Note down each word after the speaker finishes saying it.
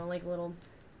like a little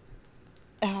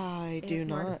I do ASMR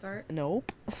not. to start?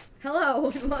 Nope. Hello,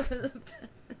 and welcome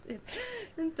to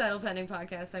the Title Pending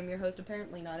Podcast. I'm your host,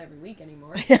 apparently not every week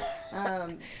anymore.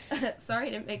 Sorry I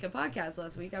didn't make a podcast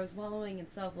last week. I was wallowing in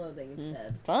self-loathing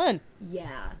instead. Fun.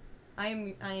 Yeah. I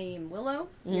am Willow.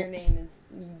 Your name is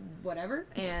whatever.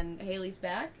 And Haley's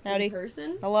back Howdy. in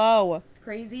person. Hello. It's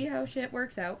crazy how shit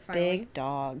works out, finally. Big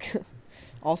dog.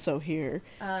 Also here.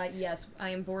 Yes, I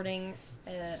am boarding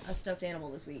a stuffed animal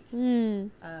this week.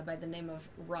 By the name of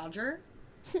Roger.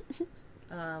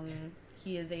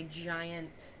 He is a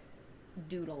giant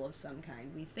doodle of some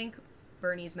kind. We think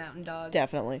Bernie's mountain dog.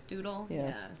 Definitely. Doodle.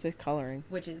 Yeah. It's a coloring.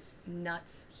 Which is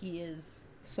nuts. He is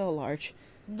So large.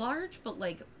 large, but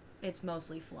like it's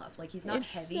mostly fluff. Like he's not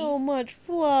It's heavy. so much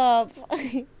fluff.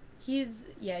 He's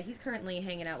currently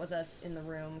hanging out with us in the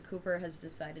room. Cooper has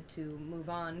decided to move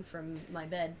on from my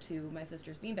bed to my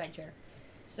sister's beanbag chair.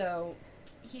 So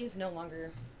he is no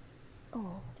longer.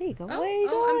 Oh, there you go. Oh, Where are you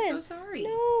going? I'm so sorry.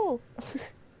 No.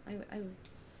 I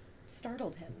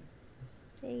startled him.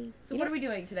 Hey. So what are we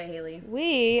doing today, Haley?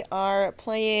 We are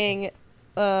playing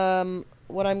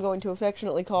what I'm going to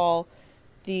affectionately call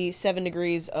the 7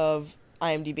 degrees of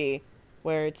IMDb,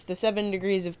 where it's the 7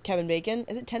 degrees of Kevin Bacon.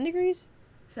 Is it 10 degrees?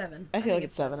 7. I feel like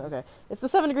it's 7. Okay. It's the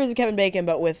 7 degrees of Kevin Bacon,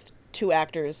 but with 2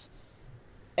 actors,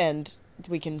 and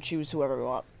we can choose whoever we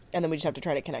want, and then we just have to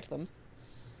try to connect them.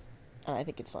 And I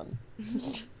think it's fun.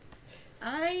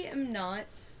 I am not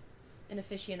an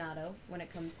aficionado when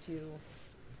it comes to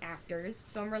actors,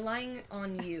 so I'm relying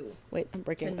on you Wait, I'm to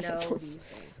breaking my know headphones. these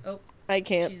things. Oh, I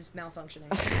can't. she's malfunctioning.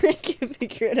 I can't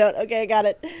figure it out. Okay, I got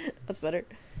it. That's better.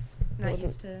 Not wasn't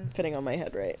used to fitting on my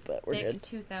head right, but we're thick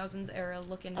good. 2000s era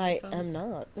looking I headphones. am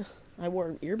not. I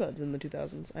wore earbuds in the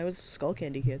 2000s. I was a Skull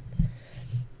Candy kid.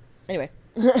 Anyway.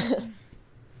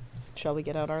 Shall we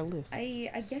get out our lists?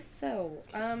 I guess so.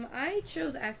 I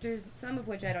chose actors, some of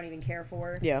which I don't even care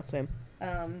for. Yeah, same.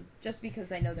 Just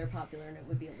because I know they're popular and it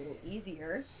would be a little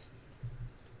easier.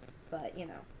 But, you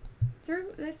know.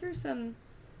 They threw some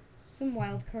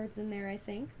wild cards in there, I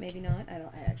think. Maybe not. I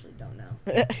actually don't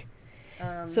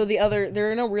know. So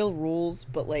there are no real rules,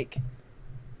 but like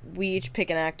we each pick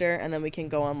an actor and then we can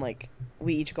go on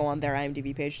we each go on their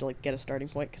IMDb page to like get a starting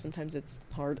point, because sometimes it's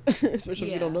hard, especially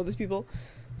if you don't know these people.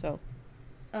 So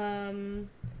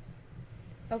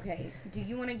okay, do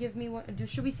you want to give me one?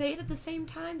 Should we say it at the same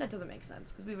time? That doesn't make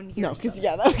sense because we wouldn't hear. No, because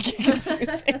that would get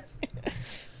confusing.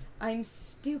 I'm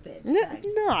stupid.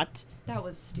 Not. That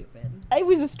was stupid. It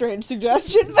was a strange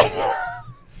suggestion, but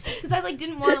because I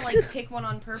didn't want to pick one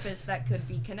on purpose that could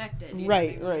be connected. You know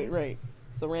right, what I mean? right.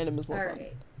 So random is more All fun.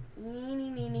 right. Meeny,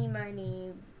 meeny,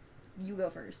 miny. You go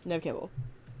first. Nev Campbell.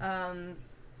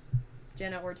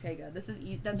 Jenna Ortega. This is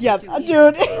that's Yeah, too easy.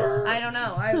 dude. I don't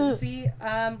know. I see.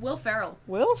 Will Ferrell.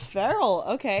 Will Ferrell.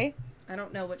 Okay. I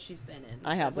don't know what she's been in.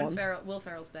 I have one. Will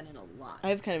Ferrell's been in a lot. I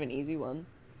have kind of an easy one.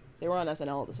 They were on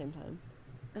SNL at the same time.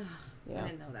 Ugh, Yeah. I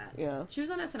didn't know that. Yeah. She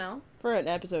was on SNL. For an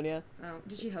episode, yeah. Oh,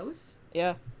 did she host?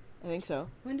 Yeah. I think so.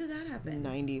 When did that happen?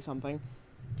 90 something.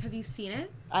 Have you seen it?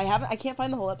 I can't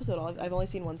find the whole episode. I've only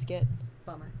seen one skit.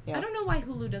 Bummer. Yeah. I don't know why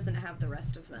Hulu doesn't have the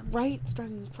rest of them. Right?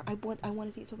 I want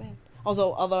to see it so bad.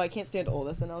 Also, although I can't stand old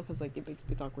SNL because it makes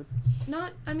me awkward.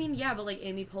 Not, I mean, yeah, but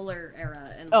Amy Poehler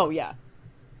era and Oh yeah.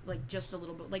 Just a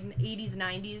little bit 80s,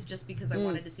 90s, just because I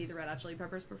wanted to see the Red Hot Chili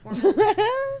Peppers performance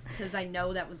because I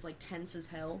know that was tense as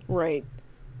hell. Right.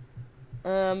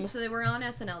 So they were on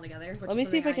SNL together. Which Let me is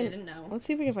see if I can. didn't know. Let's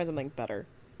see if we can find something better.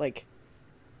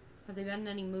 Have they been in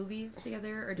any movies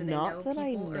together, or do they Not know that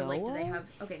I people, or do they know have?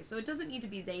 Okay, so it doesn't need to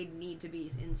be they need to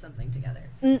be in something together.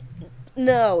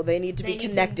 No, they need to They be need to-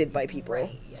 connected by people.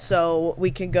 right, yeah. So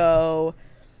we can go.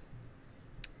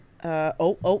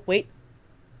 Wait.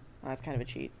 Oh, that's kind of a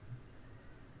cheat.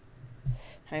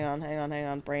 Hang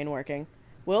on. Brain working.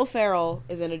 Will Ferrell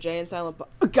is in a Jay and Silent Bob.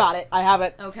 Got it. I have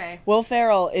it. Okay. Will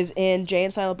Ferrell is in Jay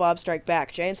and Silent Bob Strike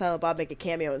Back. Jay and Silent Bob make a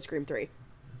cameo in Scream 3.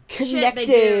 Connected.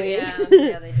 Shit, they do.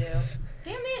 Yeah, they do.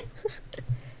 Damn it.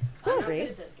 It's not a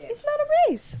race. It's not a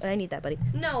race. I need that, buddy.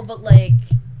 No, but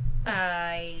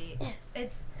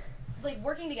it's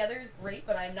working together is great,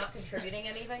 but I'm not contributing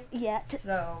anything. Yeah.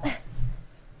 So.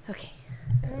 Okay.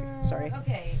 Sorry.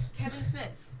 Okay, Kevin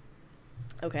Smith.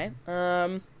 Okay.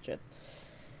 Shit.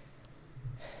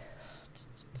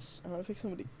 I want to pick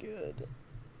somebody good.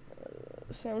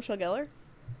 Sarah Michelle Gellar?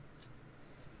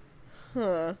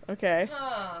 Huh. Okay.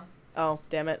 Huh. Oh,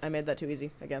 damn it. I made that too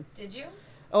easy again. Did you?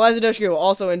 Eliza Dushku,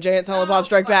 also in Jay and Silent Bob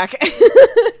Strike fuck. Back.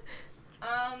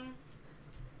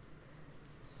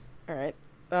 Alright.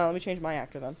 Let me change my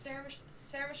actor then. Sarah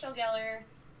Michelle Gellar.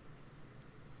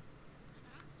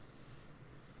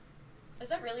 Is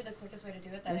that really the quickest way to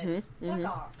do it? That is. Fuck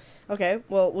off. Okay,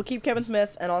 well, we'll keep Kevin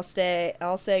Smith, and I'll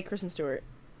say Kristen Stewart.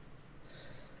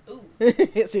 Ooh.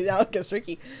 See, that gets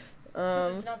tricky.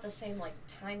 Because it's not the same, like,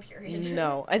 time period.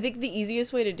 No. I think the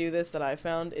easiest way to do this that I've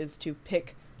found is to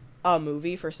pick a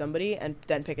movie for somebody and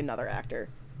then pick another actor.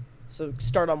 So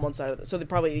start on one side of it. So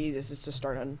probably the easiest is to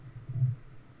start on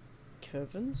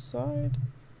Kevin's side.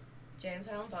 Jay and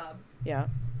Silent Bob. Yeah.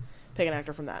 Pick an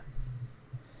actor from that.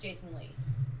 Jason Lee.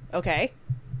 Okay.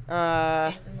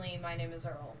 Jason Lee, My Name is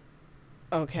Earl.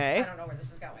 Okay. I don't know where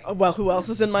this is going. Well, who else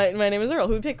is in My Name is Earl?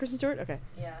 Who would pick? Kristen Stewart? Okay.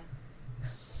 Yeah.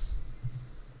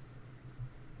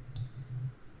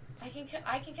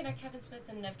 I can connect Kevin Smith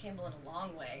and Neve Campbell in a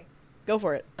long way. Go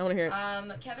for it. I want to hear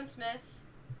it. Kevin Smith,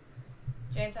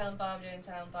 Jay and Silent Bob,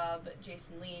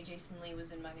 Jason Lee. Jason Lee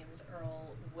was in My Name is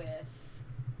Earl with...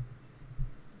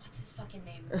 What's his fucking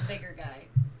name? The bigger guy.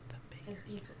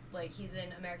 He's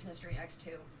in American History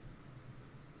X2.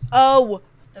 Oh!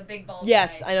 The big bald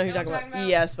yes, guy. I know who you're talking about.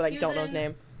 Yes, but I don't know his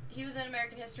name. He was in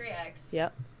American History X.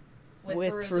 Yep. With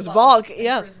Fairuza Balk.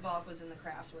 Yeah. Fairuza Balk was in The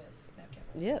Craft with Neve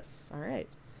Campbell. Yes, alright.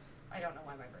 I don't know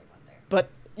why my brain went there. But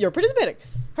you're participating.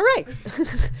 Hooray!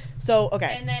 So,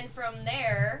 okay. And then from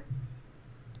there...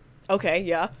 Okay,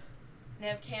 yeah.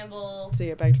 Neve Campbell... So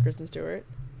you get back to Kristen Stewart.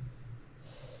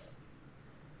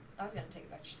 I was going to take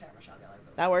it back to Sarah Michelle Gellar.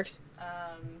 But that works.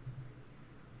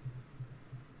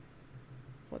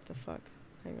 What the fuck?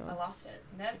 Hang on. I lost it.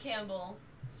 Neve Campbell,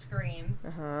 Scream.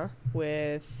 Uh-huh.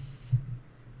 With...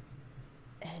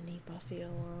 any Buffy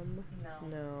alum?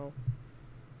 No.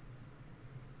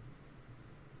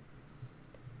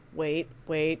 Wait,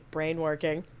 brain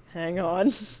working. Hang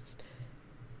on.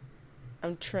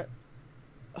 I'm trying...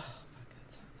 Oh,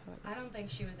 fuck, I don't think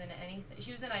she was in anything.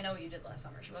 She was in I Know What You Did Last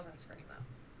Summer. She wasn't in Scream, though.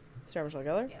 Sarah Michelle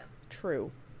Gellar? Yeah.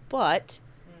 True. But,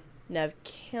 Neve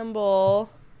Campbell...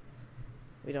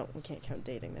 We can't count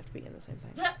dating. They have to be in the same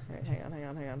thing. Alright, hang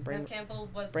on. Neve Campbell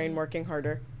was... Brain working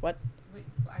harder. What?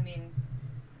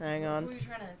 Hang on. Who are you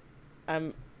trying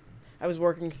to... I was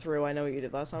working through I Know What You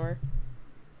Did Last Summer.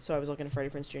 So I was looking at Freddie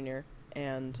Prinze Jr.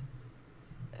 and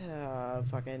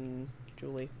fucking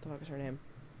Julie. The fuck is her name?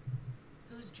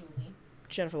 Who's Julie?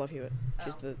 Jennifer Love Hewitt.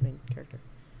 She's the main character.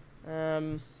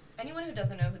 Anyone who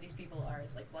doesn't know who these people are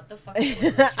is like, what the fuck is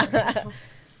this right now?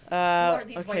 Who are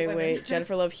these white women? Wait.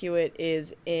 Jennifer Love Hewitt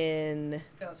is in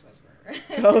Ghost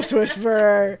Whisperer. Ghost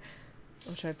Whisperer,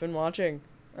 which I've been watching.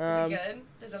 Is it good?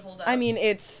 Does it hold up? I mean,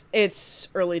 it's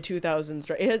early 2000s.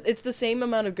 Right? It's the same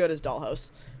amount of good as Dollhouse,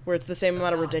 where it's the same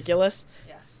amount of ridiculous.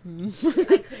 Yeah. I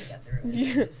couldn't get through it.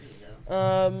 It's just me,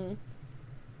 though.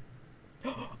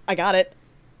 I got it.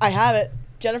 I have it.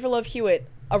 Jennifer Love Hewitt,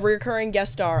 a recurring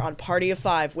guest star on Party of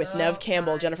Five with Neve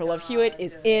Campbell. Jennifer Love Hewitt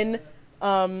is in,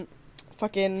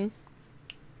 fucking...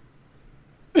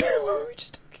 what were we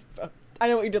just talking about? I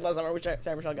Know What You Did Last Summer with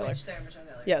Sarah Michelle Gellar. Sarah Michelle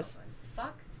Gellar. Yes.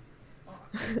 Fuck off.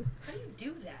 How do you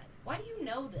do that? Why do you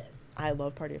know this? I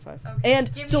love Party of Five. Okay,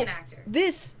 and give so me an actor.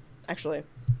 This, actually,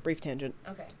 brief tangent.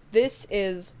 Okay. This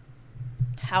is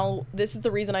the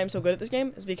reason I'm so good at this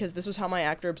game, is because this is how my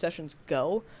actor obsessions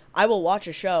go. I will watch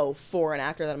a show for an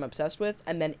actor that I'm obsessed with,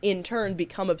 and then in turn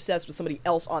become obsessed with somebody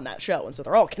else on that show, and so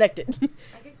they're all connected.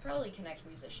 I could probably connect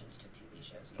musicians to TV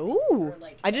shows. Ooh. Or,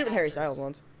 like, I did it with Harry actors. Styles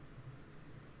once.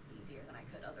 Easier than I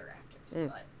could other actors.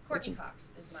 But Courtney Cox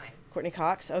is mine. Courtney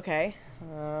Cox, okay.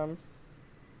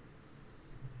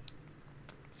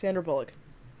 Sandra Bullock.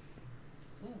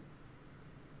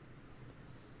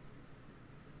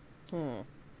 Ooh.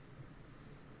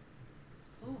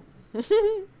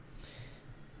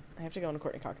 I have to go on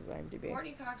Courtney Cox's IMDb.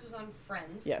 Courtney Cox was on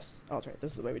Friends. Yes. Oh, that's right.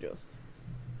 This is the way we do this.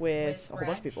 With a whole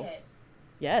bunch of people. Pitt,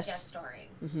 yes. guest starring.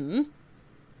 Mm-hmm.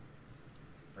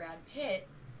 Brad Pitt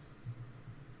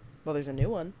Well, there's a new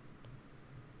one.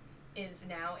 is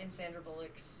now in Sandra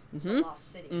Bullock's Mm-hmm. The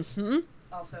Lost City. Mm-hmm.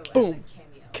 Also Boom. as a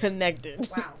cameo. Connected.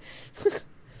 Wow.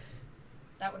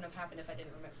 That wouldn't have happened if I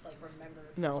didn't remember.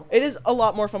 No. The It is Lost. a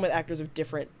lot more fun with actors of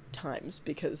different times,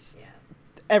 because Yeah,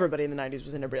 everybody in the 90s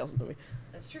was in everybody else's movie.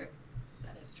 that's true.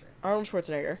 That is true. Arnold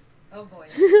Schwarzenegger. Oh boy,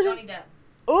 Johnny Depp.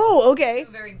 Oh, okay.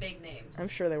 Two very big names. I'm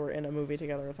sure they were in a movie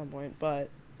together at some point, but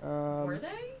Were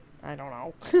they? I don't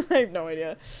know. I have no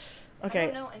idea. Okay. I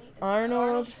don't know any.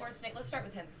 Arnold Schwarzenegger. Let's start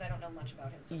with him because I don't know much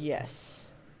about him. So Yes.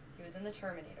 He was in The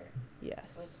Terminator Yes.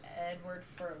 with Edward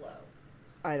Furlow,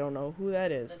 I don't know who that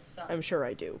the is. son. I'm sure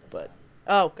I do, the but son,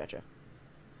 oh, gotcha.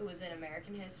 who was in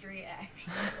American History X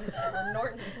with Edward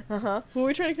Norton. Uh-huh. Who are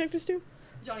we trying to connect this to?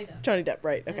 Johnny Depp. Johnny Depp,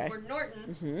 right, okay. Edward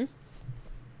Norton Mm-hmm.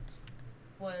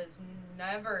 was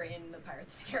never in the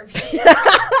Pirates of the Caribbean.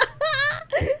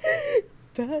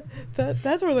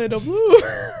 That's Orlando Bloom.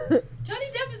 Johnny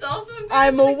Depp is also in I'm Pirates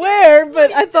of the aware, Caribbean. but What are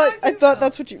you I talking thought about?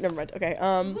 that's what you. Never mind. Okay.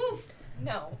 Oof.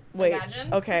 No. Wait.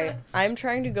 Imagine. Okay. I'm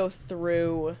trying to go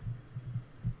through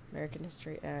American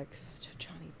History X to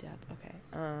Johnny Depp. Okay.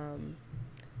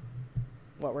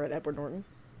 What, we're at Edward Norton?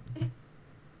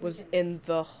 Was in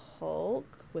The Hulk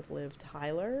with Liv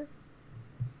Tyler.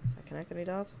 Does that connect any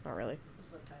dots? Not really.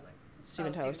 Who's Liv Tyler?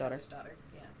 Steven Tyler's daughter.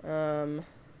 Yeah. Um.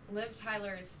 Liv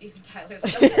Tyler is Steven Tyler's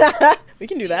daughter. We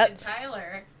can do that. Steven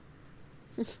Tyler.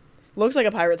 Looks like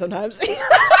a pirate sometimes.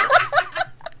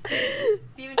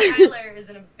 Steven Tyler is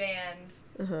in a band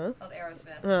Uh-huh. called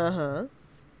Aerosmith. Uh-huh.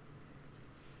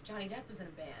 Johnny Depp is in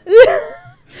a band.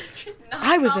 Not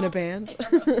I was in a called band.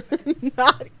 Aerosmith.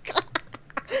 Not.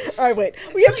 All right, wait.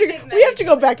 I We feel have like to. they've We have to met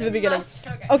go each back other. to the They beginning. must.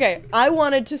 Okay, I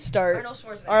wanted to start Arnold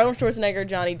Schwarzenegger. Arnold Schwarzenegger,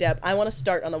 Johnny Depp. I want to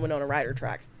start on the Winona Ryder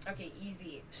track. Okay,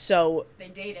 easy. So They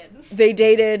dated. they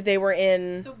dated. They were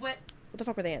in. So what? What the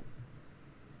fuck were they in?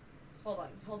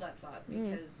 Hold that thought,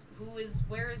 Mm. because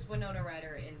where is Winona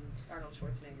Ryder in Arnold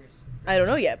Schwarzenegger's? I don't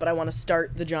know yet, but I want to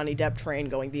start the Johnny Depp train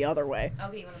going the other way.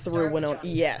 Okay, you want to Through start with Winona- Johnny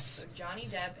yes. Depp. So Johnny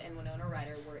Depp and Winona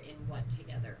Ryder were in what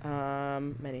together?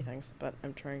 Many things, but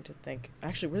I'm trying to think.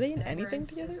 Actually, were they in Edward anything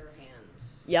together?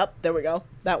 Scissorhands. Yep, there we go.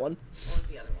 That one. What was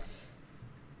the other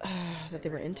one? That they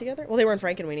were in together? Well, they were in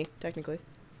Frankenweenie, technically.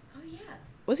 Oh yeah.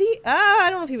 Was he? I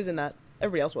don't know if he was in that.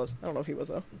 Everybody else was. I don't know if he was,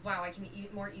 though. Wow, I can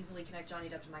more easily connect Johnny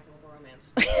Depp to My Chemical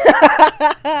Romance.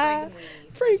 Frankenweenie.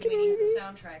 Frankenweenie is a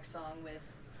soundtrack song with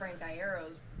Frank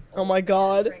Iero's. Oh my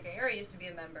god. Frank Iero used to be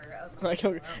a member of My Like,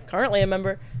 Chemical Romance. currently a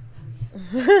member.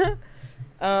 Oh,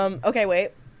 yeah. Okay, wait.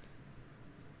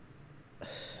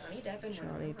 Johnny Depp and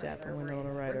Johnny Depp and Winona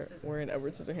Winona Ryder were in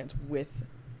Edward Scissorhands. Scissorhands with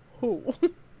who?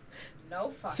 No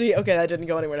fuck. See, okay, that didn't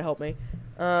go anywhere to help me.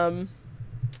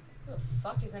 Who the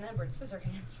fuck is in Edward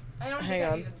Scissorhands? I don't Hang think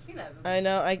on. I've even seen that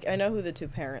movie. I know who the two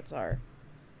parents are.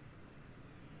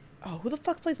 Oh, who the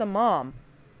fuck plays the mom?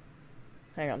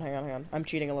 Hang on. I'm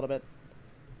cheating a little bit.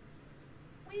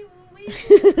 We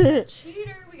got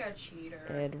cheater. We got cheater.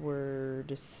 Edward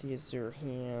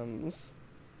Scissorhands.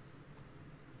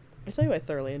 I tell you, I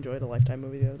thoroughly enjoyed a Lifetime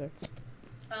movie the other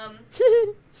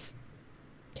day.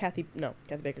 Kathy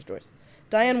Baker's Joyce.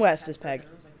 Diane West is Peg.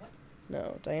 I was like, what?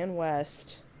 No, Diane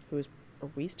West, who is, or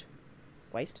Weist,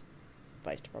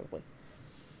 probably,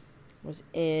 was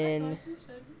in I thought you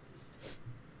said Beast.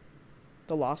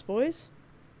 The Lost Boys.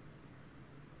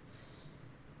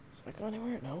 Does that go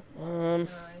anywhere? No. I don't know anything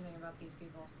about these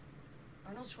people.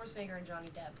 Arnold Schwarzenegger and Johnny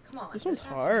Depp. Come on. This one's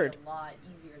has hard. To be a lot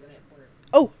easier than it were.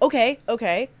 Oh, okay.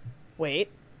 Wait.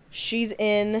 She's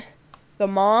in, the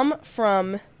mom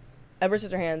from Edward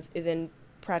Scissorhands is in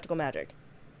Practical Magic.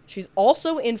 She's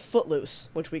also in Footloose,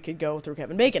 which we could go through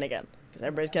Kevin Bacon again, because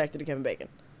everybody's connected to Kevin Bacon.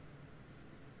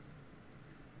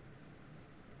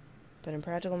 But in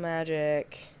Practical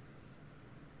Magic,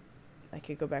 I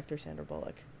could go back through Sandra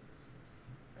Bullock.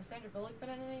 Has Sandra Bullock been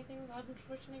in anything with Arnold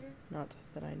Schwarzenegger? Not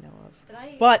that I know of. Did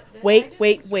I? But did I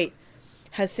wait. just-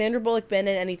 Has Sandra Bullock been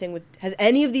in anything with? Has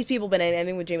any of these people been in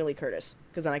anything with Jamie Lee Curtis?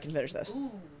 Because then I can finish this.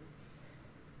 Ooh.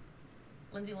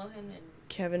 Lindsay Lohan and.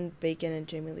 Kevin Bacon and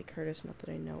Jamie Lee Curtis, not that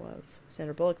I know of.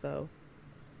 Sandra Bullock, though,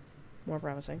 more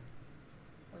promising.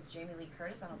 With Jamie Lee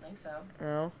Curtis? I don't think so.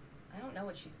 No. I don't know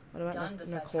what she's What about done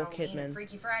besides Nicole Halloween Kidman? and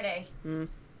Freaky Friday. Hmm.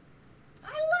 I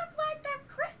look like the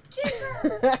Crypt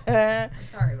Keeper! I'm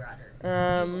sorry, Roger.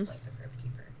 You look like the Crypt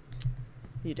Keeper.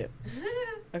 You do.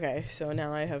 Okay, so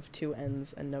now I have two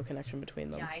ends and no connection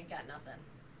between them. Yeah, I got nothing.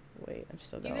 Wait, I'm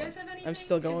still Do going. you guys have anything? I'm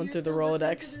still If going you're through the still listening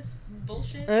Rolodex. to this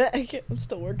bullshit? I can't, I'm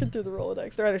still working through the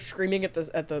Rolodex. They're either screaming at the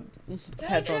They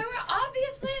headphones. were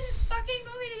obviously in this fucking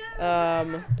movie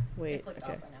together. Wait. It clicked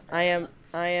Okay. off by now.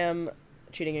 I am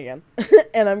cheating again,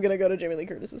 and I'm gonna go to Jamie Lee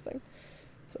Curtis's thing.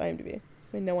 So IMDb.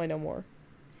 So I know more.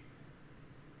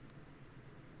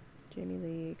 Jamie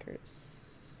Lee Curtis.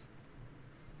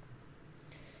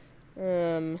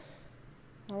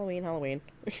 Halloween.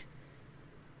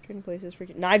 Trading Places,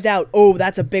 freaking Knives Out. Oh,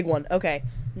 that's a big one. Okay,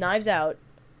 Knives Out.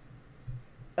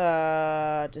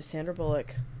 Does Sandra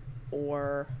Bullock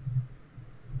or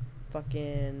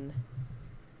fucking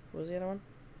what was the other one?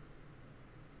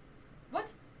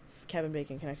 What? Kevin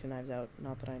Bacon connected Knives Out.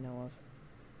 Not that I know of.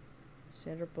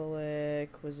 Sandra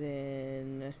Bullock was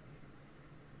in.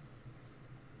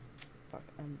 Fuck,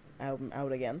 I'm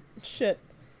out again. Shit.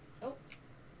 Oh.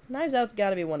 Knives Out's got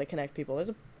to be one to connect people.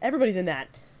 Everybody's in that.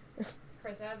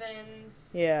 Chris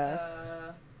Evans.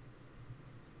 Yeah.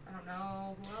 I don't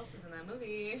know who else is in that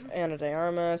movie. Anna de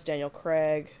Armas, Daniel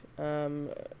Craig,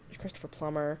 Christopher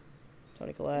Plummer, Toni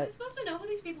Am I Collette. supposed to know who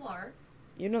these people are?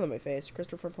 You know them by face.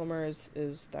 Christopher Plummer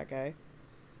is that guy.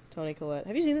 Toni Collette.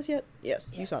 Have you seen this yet? Yes.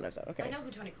 You Yes. saw it. Okay. I know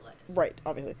who Toni Collette is. Right,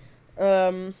 obviously.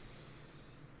 I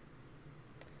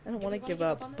don't want to give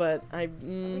up, on this but one?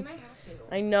 We might have to.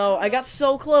 I know. I got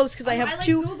so close because I have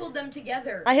two. Googled them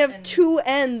together. I have and- two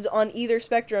ends on either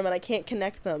spectrum, and I can't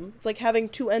connect them. It's like having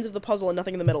two ends of the puzzle and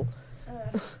nothing in the middle.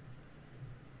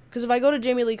 Because if I go to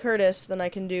Jamie Lee Curtis, then I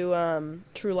can do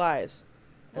True Lies,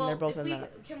 and they're both in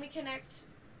that. Can we connect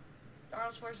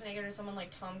Arnold Schwarzenegger to someone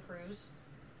like Tom Cruise?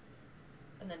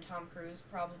 And then Tom Cruise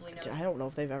probably knows. I don't know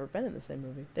if they've ever been in the same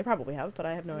movie. They probably have, but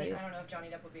I have no idea. I don't know if Johnny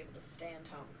Depp would be able to stand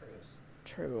Tom Cruise.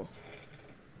 True.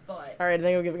 But. All right, I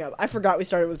think I'm giving up. I forgot we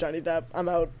started with Johnny Depp. I'm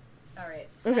out. All right.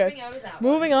 Okay. Snapping out of that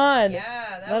Moving one. on.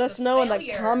 Yeah, that Let was us a know in the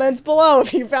failure. comments below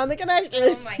if you found the connection.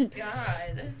 Oh my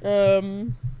god.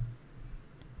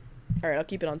 All right, I'll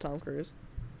keep it on Tom Cruise.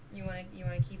 You wanna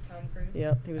keep Tom Cruise?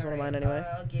 Yep, he was one of mine anyway.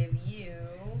 I'll give you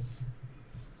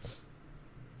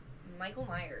Michael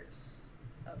Myers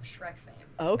of Shrek fame.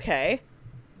 Okay.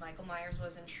 Michael Myers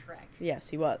was in Shrek. Yes,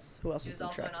 he was. Who else He was was in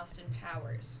also Shrek? in Austin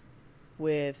Powers.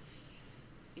 With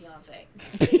Beyonce.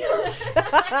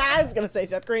 I was gonna say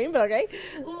Seth Green, but okay.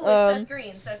 Ooh, Seth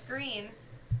Green. Seth Green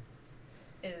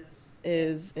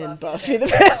is in Buffy the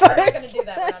Vampire Slayer. We're not gonna Slayer. do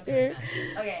that. We're not doing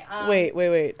that. Okay.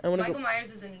 Wait. I want to Michael go.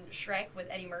 Myers is in Shrek with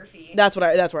Eddie Murphy. That's where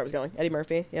I was going. Eddie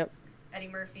Murphy. Yep. Eddie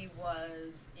Murphy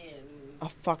was in A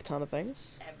fuck ton of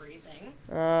things. everything,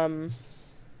 namely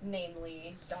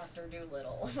namely Dr.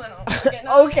 Dolittle. I don't fucking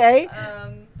know. Okay.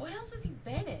 What else has he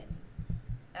been in?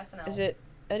 SNL. Is it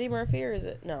Eddie Murphy or is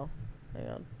it no? Hang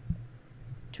on.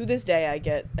 To this day, I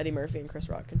get Eddie Murphy and Chris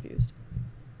Rock confused.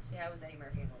 See, I was Eddie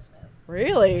Murphy and Will Smith.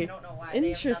 Really? I don't know why.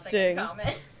 Interesting. They have nothing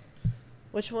in common.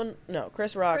 Which one? No,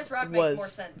 Chris Rock, Chris Rock was makes more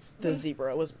sense. the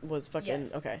zebra. Was fucking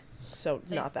Yes. okay. So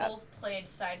They not that. both played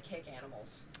sidekick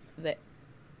animals. They.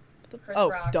 Chris Oh,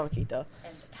 Rock. donkey, duh.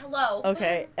 And hello.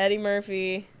 Okay, Eddie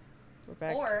Murphy. We're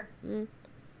back. Or if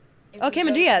Oh, we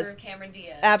Cameron go Diaz. through Cameron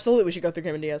Diaz. Absolutely, we should go through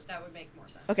Cameron Diaz. That would make more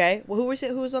sense. Okay, well, who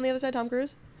was on the other side? Tom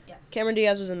Cruise. Yes. Cameron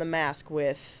Diaz was in The Mask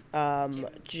with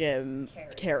Jim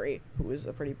Carrey. Carrey, who was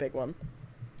a pretty big one.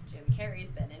 Jim Carrey's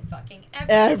been in fucking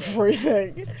everything.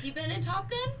 Everything. Has he been in Top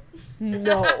Gun?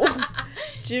 No.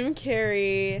 Jim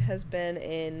Carrey has been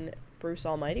in Bruce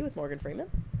Almighty with Morgan Freeman.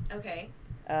 Okay.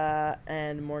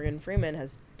 And Morgan Freeman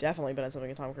has definitely been in something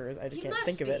with Tom Cruise. I just He can't must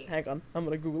think of it. be. Hang on. I'm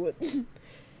going to Google it. I'm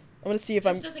going to see if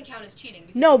This I'm... doesn't count as cheating.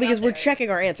 No, we got because we're there. checking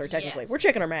our answer, technically. Yes. We're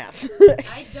checking our math.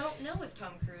 I don't know if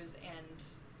Tom Cruise and...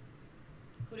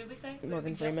 Who did we say? Who did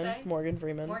Morgan we just Freeman. say? Morgan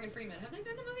Freeman. Morgan Freeman. Have they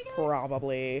been in a movie together?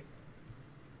 Probably.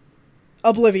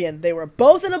 Oblivion. They were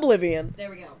both in Oblivion. There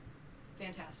we go.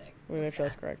 Fantastic. Let me make sure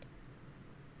Look that's at correct.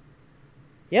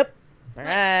 Yep. All Nice.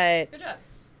 right. that. Good job.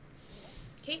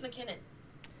 Kate McKinnon.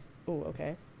 Ooh,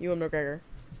 okay. Ewan McGregor.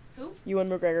 Who? Ewan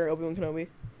McGregor, Obi-Wan Kenobi.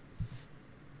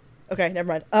 Okay, never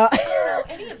mind. I don't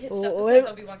know any of his stuff besides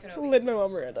Obi-Wan Kenobi. Lin-Manuel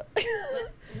Miranda.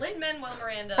 Lin-Manuel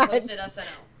Miranda hosted SNL.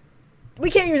 We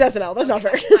can't use SNL. That's not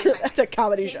fair. Fine. That's a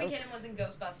comedy Kate show. McKinnon was in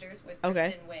Ghostbusters with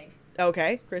Okay. Kristen Wiig.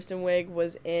 Okay. Kristen Wiig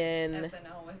was in...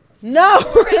 SNL with... No!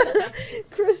 She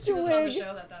Kristen was on the Wiig.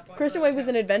 show at that point. Kristen so Wiig was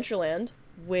in Adventureland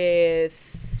with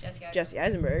Jesse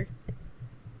Eisenberg.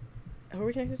 Who are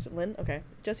we connected to? Lynn? Okay.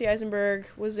 Jesse Eisenberg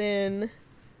was in...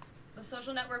 The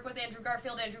Social Network with Andrew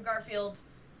Garfield. Andrew Garfield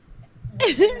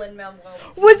was in Lin-Manuel.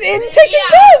 Was in Texas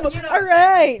Yeah, Boom! you know All what I'm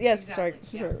saying. right. Yes,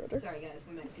 Exactly. sorry. Yeah. Sorry, guys.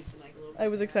 We might have peaked the mic a little bit. I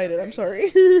was Yeah, excited. I'm very sorry.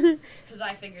 excited. Because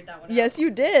I figured that one out. Yes, you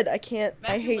did. I can't.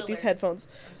 I Matthew hate these Lillard. headphones.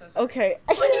 I'm so sorry. Okay.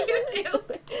 What do you do? Trying to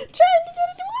get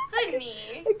it to work.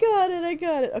 Honey. I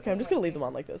got it. Okay, I'm just gonna leave them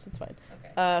on like this. It's fine.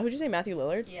 Okay. Who'd you say? Matthew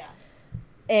Lillard? Yeah.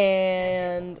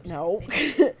 And no.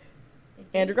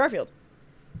 Andrew Garfield.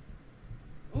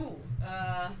 Ooh.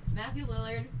 Matthew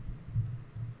Lillard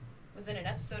was in an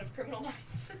episode of Criminal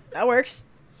Minds. That works.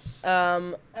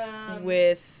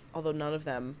 With although none of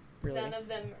them really. None of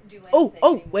them do anything. Oh,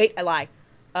 anymore. wait, I lie.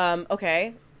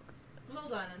 Okay.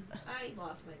 Hold on. I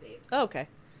lost my vape. Oh, okay.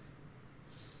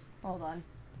 Hold on.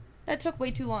 That took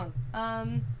way too long.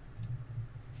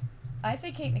 I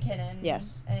say Kate McKinnon.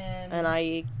 Yes. And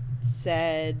I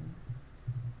said.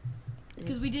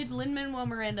 because we did Lin-Manuel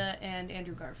Miranda and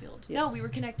Andrew Garfield. Yes. No, we were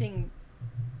connecting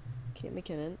Kate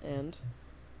McKinnon and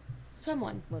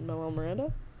someone. Lin-Manuel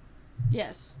Miranda.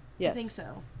 Yes. Yes. I think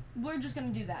so. We're just gonna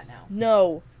do that now.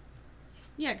 No.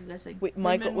 Yeah, because I said Wait,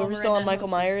 Michael. Lin-Manuel Were we still on Miranda Michael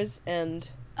hosted. Myers and?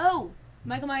 Oh,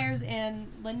 Michael Myers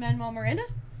and Lin-Manuel Miranda.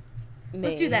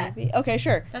 Let's do that. Maybe? Okay,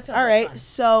 sure. That sounds All like right. fun.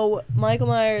 So Michael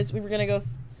Myers, we were gonna go.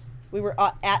 We were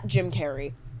at Jim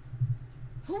Carrey.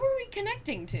 Who were we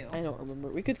connecting to? I don't remember.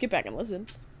 We could skip back and listen.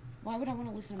 Why would I want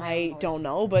to listen to my I own voice? don't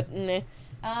know, but meh.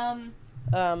 Um,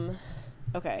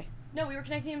 Okay. No, we were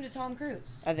connecting him to Tom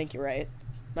Cruise. I think you're right.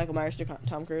 Michael Myers to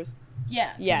Tom Cruise?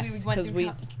 Yeah. Yes, We went 'cause through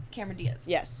we- Cameron Diaz.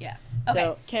 Yes. Yeah. Okay.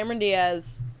 So, Cameron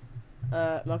Diaz...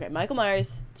 okay, Michael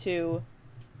Myers to...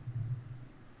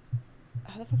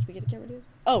 How the fuck did we get to Cameron Diaz?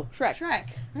 Oh, Shrek.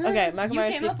 Okay, Michael You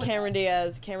Myers came to up with Cameron that.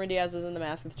 Diaz. Cameron Diaz was in The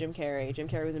Mask with Jim Carrey. Jim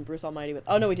Carrey was in Bruce Almighty with...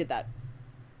 Oh, no, we did that.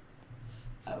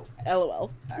 Oh.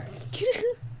 LOL. Alright.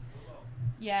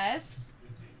 Yes.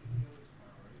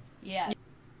 Yeah.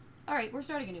 Alright, we're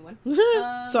starting a new one.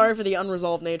 Sorry for the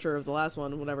unresolved nature of the last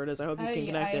one, whatever it is. I hope you can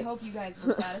connect I it. hope you guys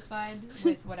were satisfied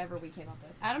with whatever we came up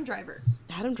with. Adam Driver.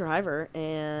 Adam Driver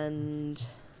and...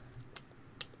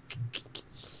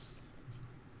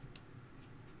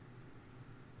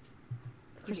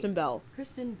 Kristen Bell.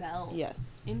 Kristen Bell.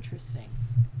 Yes. Interesting.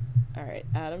 Alright,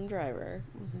 Adam Driver.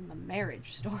 Was in The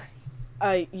Marriage Story.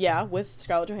 Yeah, with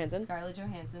Scarlett Johansson. Scarlett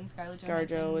Johansson. Scarlett ScarJo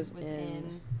Johansson was was in-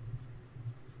 in...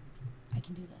 I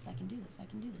can do this. I can do this. I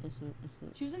can do this. Mm-hmm.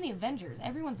 She was in the Avengers.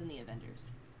 Everyone's in the Avengers.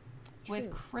 With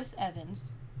True. Chris Evans.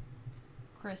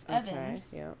 Chris Okay,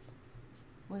 Evans yeah.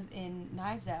 was in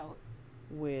Knives Out.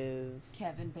 With...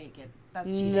 Kevin Bacon. That's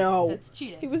cheating. No. That's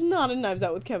cheating. He was not in Knives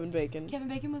Out with Kevin Bacon. Kevin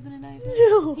Bacon wasn't in Knives Out?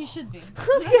 No. He should be.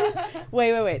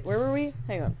 Wait. Where were we?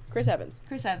 Hang on. Chris Evans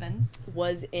Chris Evans.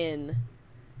 was in...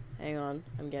 Hang on.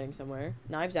 I'm getting somewhere.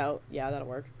 Knives Out. Yeah, that'll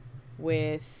work.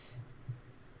 With...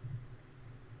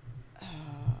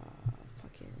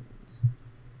 fucking...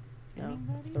 No,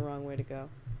 that's the Anybody? wrong way to go.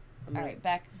 I'm gonna- Alright,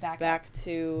 back. Back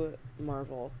to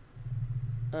Marvel.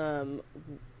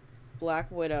 Black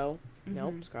Widow.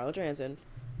 Nope, Mhm. Scarlett Johansson.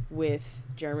 With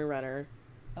Jeremy Renner,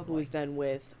 Oh who boy. was then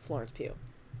with Florence Pugh.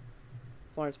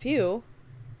 Florence Pugh.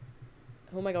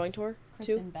 Who am I going to?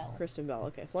 Kristen Bell. Kristen Bell.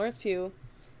 Okay, Florence Pugh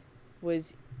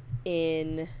was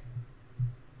in.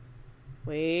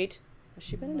 Wait, has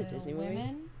she been in a Little Disney movie?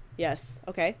 Women? Yes.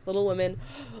 Okay, Little Women.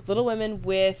 Little Women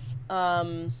with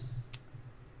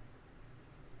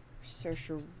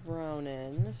Saoirse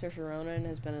Ronan. Saoirse Ronan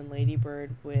has been in Lady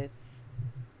Bird with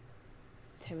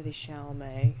Timothée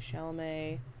Chalamet.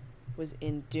 Chalamet was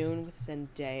in Dune with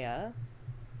Zendaya.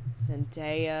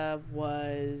 Zendaya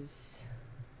was...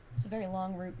 It's a very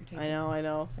long route you're taking. I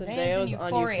know. Zendaya's Zendaya was in on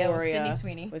Euphoria with Euphoria. Sydney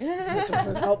Sweeney. That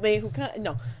doesn't help me. Who can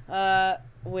No.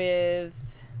 With...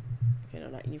 Okay, no,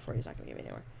 not Euphoria's not going to get me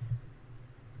anywhere.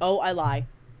 Oh, I lie.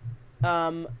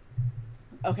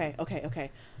 Okay.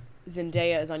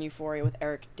 Zendaya is on Euphoria with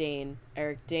Eric Dane.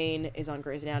 Eric Dane is on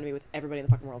Grey's Anatomy with everybody in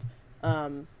the fucking world.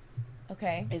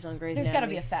 Okay. Is on Grey's There's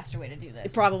Anatomy. got to be a faster way to do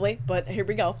this. Probably, but here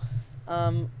we go.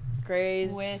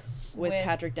 Grey's With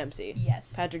Patrick Dempsey.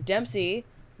 Yes. Patrick Dempsey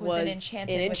was in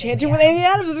Enchanted with Enchanted Amy with Amy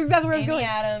Adams. That's exactly where I was Amy going.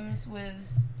 Adams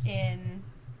was in...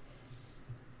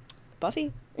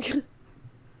 Buffy.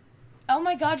 Oh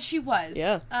my god, she was.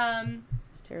 Yeah.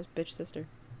 It's Tara's bitch sister.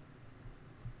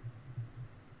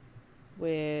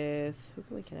 With... Who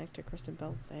can we connect to Kristen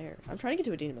Bell there? I'm trying to get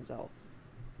to Idina Menzel.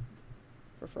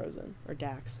 For Frozen. Or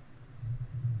Dax.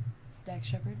 Dax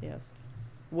Shepard. Yes.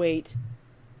 Wait.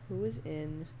 Who is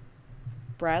in...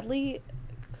 Bradley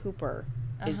Cooper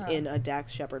is Uh-huh. in a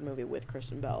Dax Shepard movie with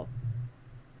Kristen Bell.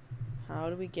 How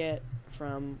do we get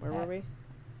from... Where were we?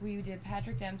 We did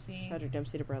Patrick Dempsey. Patrick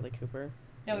Dempsey to Bradley Cooper.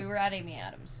 No, we were at Amy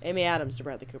Adams. Amy Adams to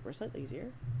Bradley Cooper. Slightly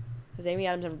easier. Has Amy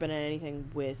Adams ever been in anything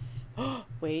with...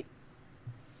 Wait.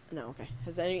 No, okay.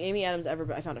 Has Amy Adams ever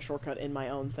been... I found a shortcut in my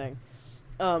own thing.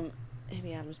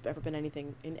 Amy Adams ever been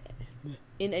anything... In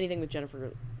anything with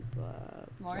Jennifer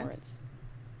Lawrence?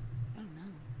 I don't know.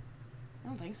 I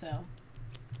don't think so.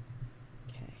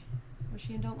 Okay. Was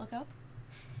she in Don't Look Up?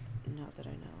 Not that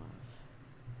I know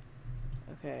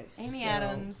of. Okay, Amy so-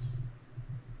 Adams.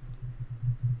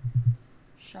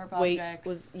 Sharp Wait,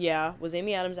 Objects. was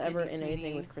Amy Adams ever Sydney in anything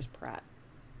Sweeney. with Chris Pratt?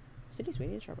 Sydney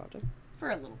Sweeney and Sharp Object? For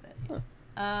a little bit, yeah.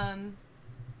 Huh.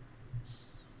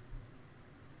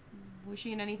 Was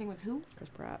she in anything with who? Chris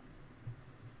Pratt.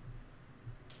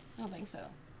 I don't think so.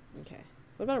 Okay.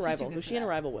 What about She's too Arrival? good Who's for she in that.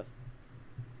 Arrival with?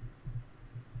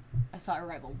 I saw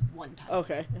Arrival one time.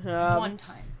 Okay. One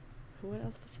time. What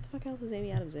else? The fuck else is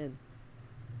Amy Adams in?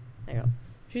 Hang on.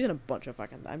 She's in a bunch of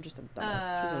fucking... I'm just a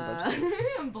dumbass. She's in a bunch of things.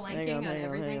 I'm blanking on hang on,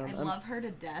 everything. hang on. I I'm love her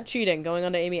to death. Cheating. Going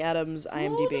on to Amy Adams' Who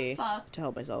IMDb the fuck? to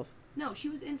help myself. No, she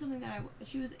was in something that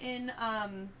she was in,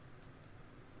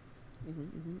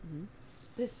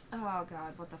 this, oh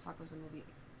god, what the fuck was the movie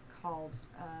called?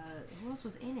 Who else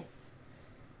was in it?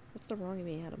 What's the wrong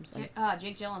Amy Adams?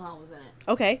 Jake Gyllenhaal was in it.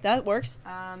 Okay, that works.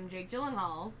 Jake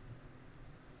Gyllenhaal.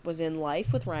 Was in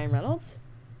Life with Ryan Reynolds.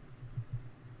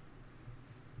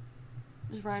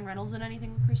 Was Ryan Reynolds in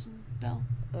anything with Kristen Bell?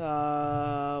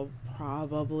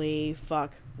 Probably.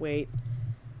 Fuck. Wait.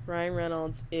 Ryan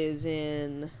Reynolds is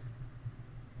in...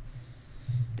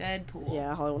 Deadpool.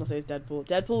 Yeah, all I want to say is Deadpool.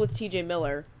 Deadpool with T.J.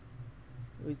 Miller,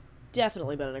 who's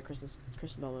definitely been in a Kristen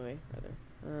Bell movie, rather.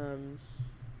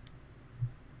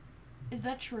 Is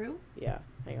that true? Yeah.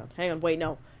 Hang on. Wait,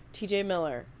 no. T.J.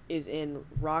 Miller is in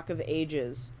Rock of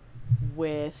Ages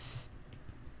with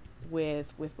a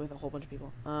whole bunch of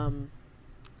people.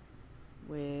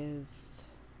 With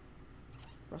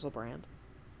Russell Brand,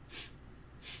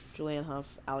 Julianne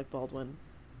Hough, Alec Baldwin,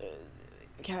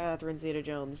 Catherine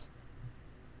Zeta-Jones.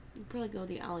 You'd probably go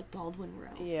the Alec Baldwin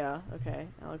route. Yeah, okay.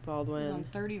 Alec Baldwin. He's on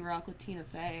 30 Rock with Tina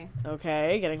Fey.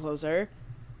 Okay, getting closer.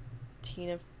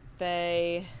 Tina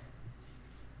Fey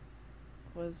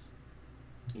was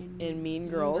in Mean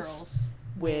Girls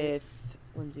with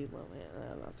Lindsay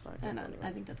Lohan. That's not going anywhere.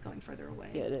 I think that's going further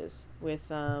away. Yeah, it is. With,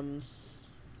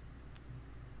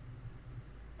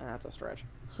 that's a stretch.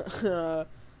 I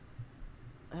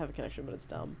have a connection, but it's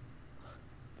dumb.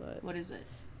 But what is it?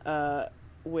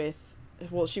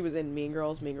 She was in Mean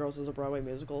Girls. Mean Girls is a Broadway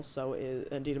musical, so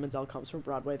Idina Menzel comes from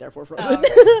Broadway, therefore Frozen.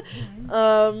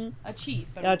 A cheat.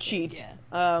 But a cheat.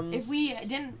 Yeah. If we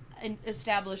didn't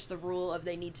establish the rule of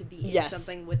they need to be in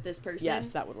something with this person,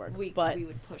 yes, that would work. We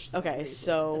would push them. Okay,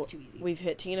 so that's too easy. We've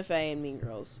hit Tina Fey in Mean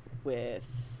Girls with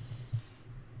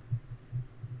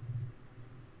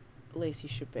Lacey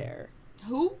Chabert.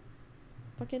 Who?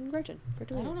 Fucking Gretchen. I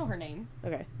don't know her name.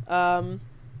 Okay.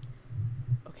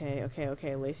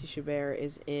 Okay. Lacey Chabert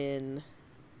is in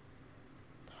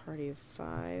Party of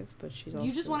Five, but she's also...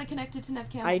 You just want to connect it to Neve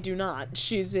Campbell? I do not.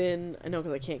 She's in... I know,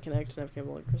 because I can't connect Neve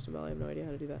Campbell and Kristen Bell. I have no idea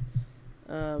how to do that.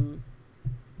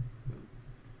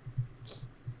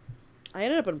 I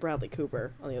ended up on Bradley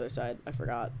Cooper on the other side. I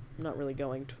forgot. I'm not really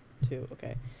going to...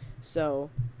 Okay. So...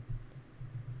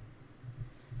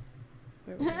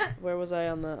 Where was I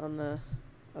on the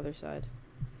other side?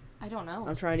 I don't know.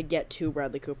 I'm trying to get to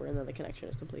Bradley Cooper, and then the connection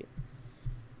is complete.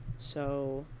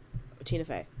 So, Tina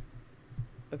Fey.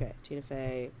 Okay, Tina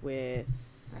Fey with...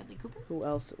 Bradley Cooper? Who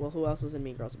else? Well, who else is in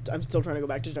Mean Girls? I'm still trying to go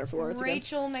back to Jennifer Lawrence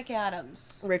Rachel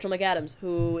McAdams. Rachel McAdams,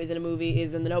 who is in a movie,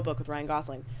 is in The Notebook with Ryan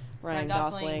Gosling. Ryan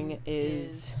Gosling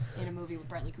is in a movie with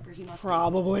Bradley Cooper. He must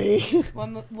probably.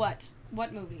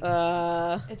 What movie?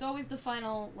 It's always the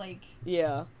final, like...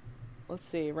 Yeah. Let's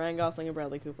see. Ryan Gosling and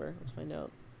Bradley Cooper. Let's find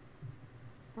out.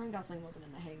 Ryan Gosling wasn't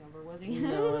in The Hangover, was he?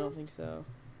 No, I don't think so.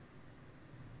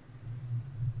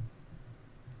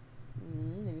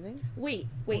 Anything? Wait.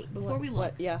 Before we look.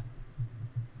 What? Yeah.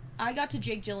 I got to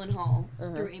Jake Gyllenhaal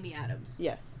through Amy Adams.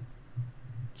 Yes.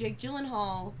 Jake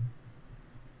Gyllenhaal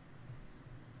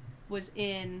was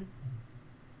in...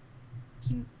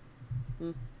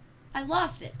 I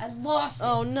lost it.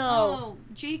 Oh, no. Oh,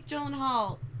 Jake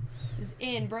Gyllenhaal is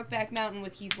in Brokeback Mountain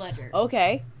with Heath Ledger.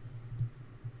 Okay.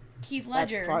 Heath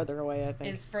Ledger... That's farther away, I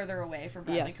think. ...is further away from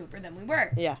Bradley Cooper than we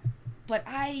were. Yeah. But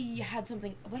I had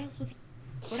something... What else was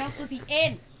he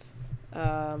in?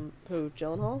 Who?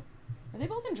 Gyllenhaal? Are they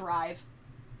both in Drive?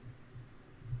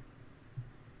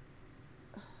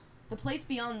 The Place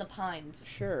Beyond the Pines.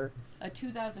 Sure. A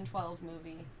 2012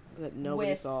 movie. That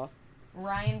nobody saw.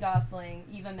 Ryan Gosling,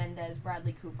 Eva Mendes,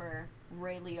 Bradley Cooper,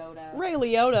 Ray Liotta. Ray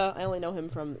Liotta! I only know him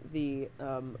from the,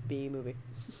 Bee movie.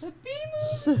 The Bee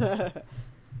movie?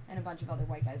 And a bunch of other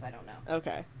white guys I don't know.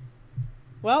 Okay.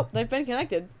 Well, they've been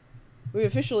connected. We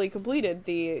officially completed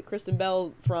the Kristen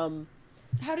Bell from...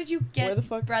 How did you get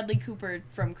Bradley Cooper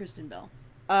from Kristen Bell?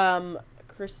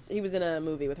 He was in a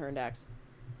movie with her and Dax.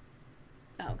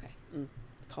 Oh, okay.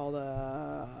 It's called, I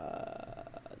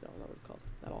don't know what it's called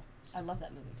at all. I love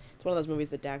that movie. It's one of those movies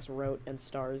that Dax wrote and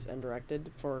stars and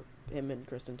directed for him and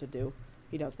Kristen to do.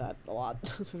 He does that a lot.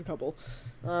 There's a couple.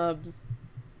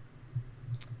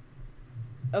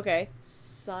 Okay.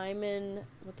 Simon...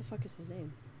 What the fuck is his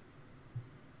name?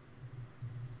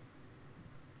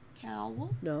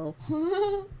 Cowell? No.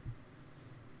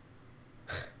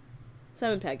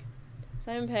 Simon Pegg.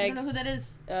 I don't know who that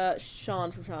is.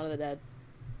 Shaun from Shaun of the Dead.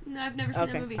 No, I've never seen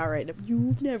that movie. Alright.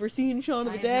 You've never seen Shaun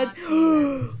of the Dead? Not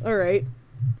seen it. Alright.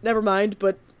 Never mind,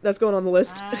 but that's going on the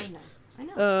list. I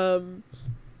know.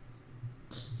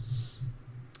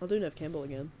 I'll do Neve Campbell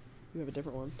again. You have a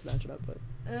different one to match it up with.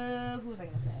 Who was I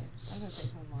gonna say? I was gonna say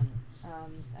someone.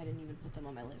 I didn't even put them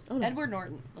on my list. Oh, no. Edward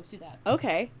Norton. Let's do that.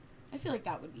 Okay. I feel like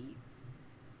that would be...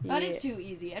 That is too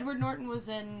easy. Edward Norton was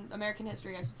in American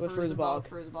History X with Fairuza Balk.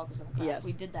 Fairuza Balk was in the crowd. Yes.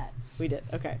 We did that. We did.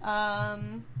 Okay.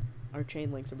 Our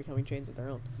chain links are becoming chains of their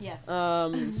own. Yes.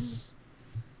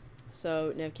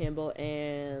 So, Neve Campbell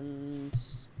and...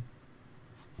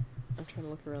 I'm trying to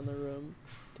look around the room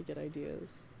to get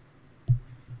ideas.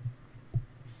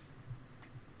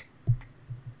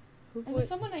 It was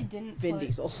someone I didn't Vin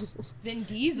Diesel. Vin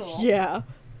Diesel? Yeah.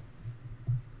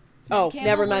 Oh, Campbell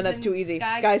never mind. was That's in too easy.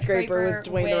 Skyscraper with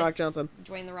Dwayne The Rock Johnson.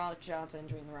 Dwayne The Rock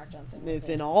Johnson. It's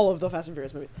in all of the Fast and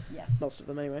Furious movies. Yes. Most of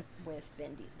them, anyway. With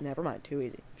Vin Diesel. Never mind. Too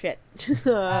easy. Shit.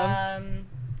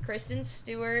 Kristen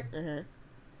Stewart. Uh-huh.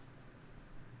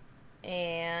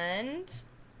 And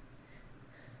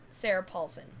Sarah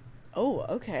Paulson. Oh,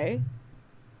 okay.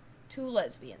 2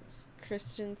 lesbians.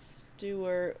 Kristen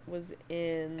Stewart was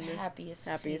in Happiest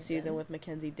Season with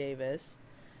Mackenzie Davis.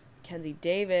 Mackenzie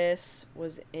Davis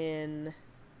was in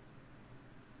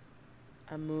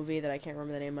a movie that I can't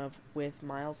remember the name of with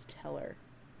Miles Teller.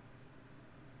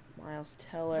 Was it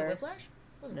Whiplash?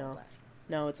 No. Whiplash.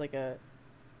 No, it's like a...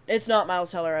 It's not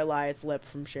Miles Teller, I lie. It's Lip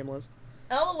from Shameless.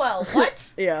 LOL,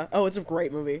 what? Yeah. Oh, it's a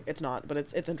great movie. It's not, but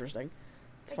it's interesting.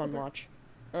 It's a fun watch.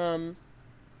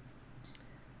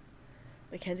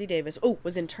 Mackenzie Davis. Oh,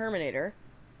 was in Terminator.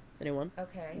 The new one.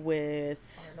 Okay. With...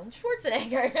 Arnold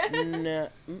Schwarzenegger. No,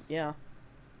 yeah.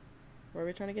 Where are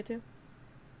we trying to get to?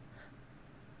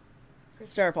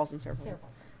 Sarah Paulson.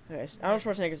 Okay, so Arnold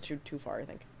Schwarzenegger's too far, I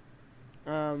think.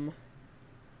 So...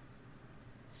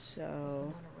 Was not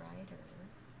a writer.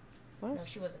 What? No,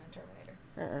 she wasn't in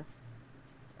Terminator.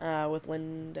 With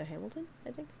Linda Hamilton,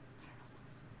 I think.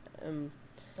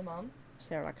 The mom?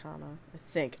 Sarah Connor, I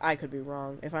think. I could be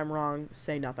wrong. If I'm wrong,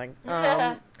 say nothing.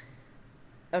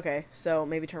 Okay, so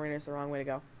maybe Terminator's the wrong way to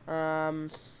go.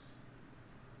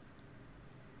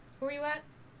 Who are you at?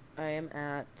 I am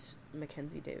at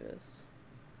Mackenzie Davis.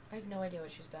 I have no idea what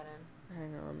she's been in.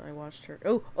 Hang on, I watched her.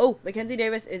 Oh, Mackenzie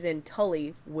Davis is in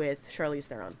Tully with Charlize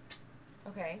Theron.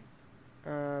 Okay.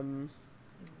 Who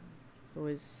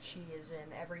is... She is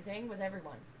in everything with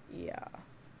everyone. Yeah.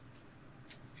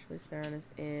 Charlize Theron is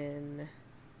in...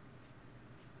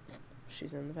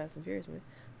 She's in the Fast and Furious movie.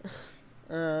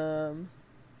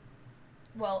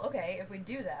 Well, okay, if we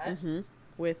do that...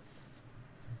 With...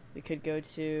 We could go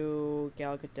to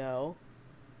Gal Gadot.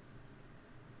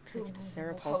 Who to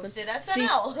Sarah Paulson. hosted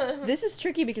SNL. See, this is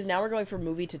tricky because now we're going from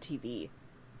movie to TV.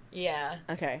 Yeah.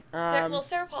 Okay.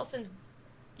 Sarah Paulson's...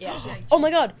 Yeah. Oh my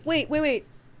god, wait.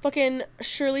 Fucking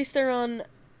Charlize Theron,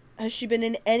 has she been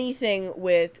in anything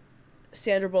with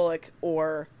Sandra Bullock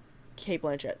or Cate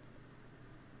Blanchett?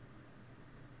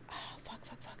 Fuck.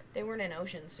 They weren't in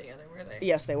Oceans together, were they?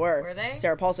 Yes, they were. Were they?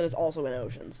 Sarah Paulson is also in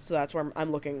Oceans, so that's where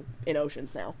I'm looking in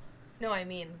Oceans now. No, I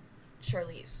mean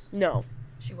Charlize. No.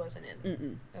 She wasn't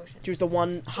in Oceans. She was the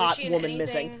one hot woman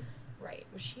missing. Right.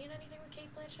 Was she in anything with Cate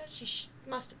Blanchett? She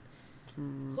must have.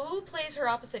 Who plays her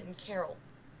opposite in Carol?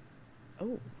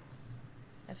 Oh.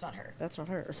 That's not her. That's not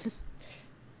her.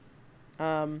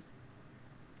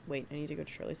 Wait, I need to go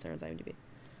to Charlize Theron's IMDb.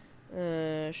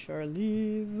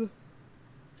 Charlize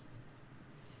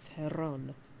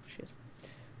Theron. She is.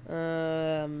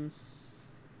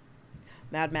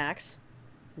 Mad Max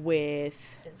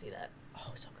with... Didn't see that.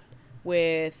 Oh, so good.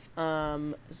 With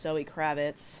Zoe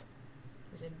Kravitz.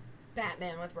 Who was in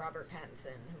Batman with Robert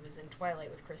Pattinson. Who was in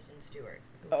Twilight with Kristen Stewart.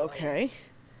 Okay.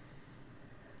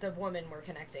 The woman we're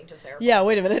connecting to Sarah Yeah, Paulson,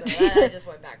 wait a minute. So I just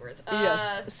went backwards.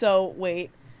 Yes. So,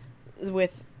 wait.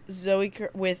 With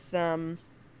Tom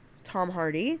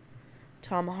Hardy.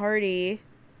 Tom Hardy...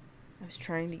 I was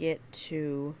trying to get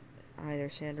to either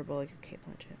Sandra Bullock or Cate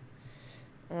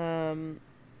Blanchett.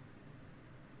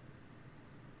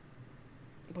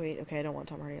 Wait, okay, I don't want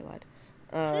Tom Hardy. I lied.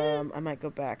 I might go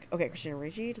back. Okay, Christina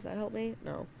Ricci, does that help me?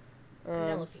 No.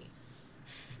 Penelope.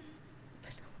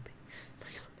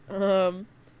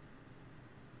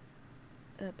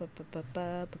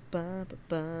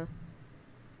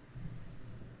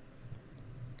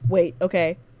 Wait,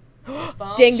 okay.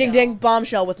 Ding,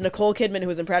 Bombshell with Nicole Kidman, who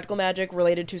was in Practical Magic,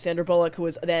 related to Sandra Bullock, who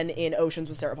was then in Oceans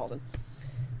with Sarah Paulson.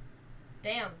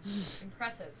 Damn.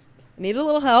 Impressive. Needed a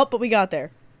little help, but we got there.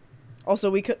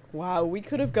 Also, we could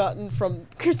have gotten from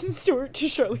Kristen Stewart to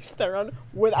Charlize Theron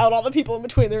without all the people in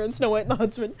between there in Snow White and the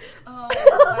Huntsman. Oh,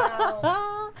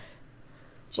 wow.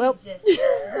 Well, Jesus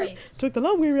Christ. Took the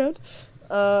long way around.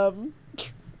 Oh,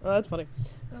 that's funny.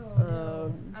 Oh,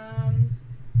 no.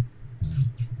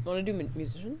 Want to do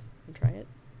musicians and try it?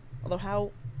 Although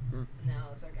how... No,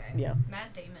 it's okay. Yeah.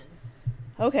 Matt Damon.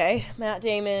 Okay, Matt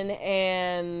Damon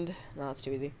and... No, that's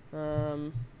too easy. What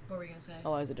were you going to say?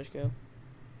 Eliza Dushku.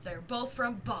 They're both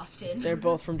from Boston. They're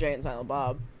both from Jay and Silent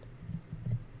Bob.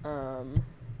 Everyone's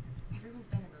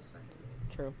been in those fucking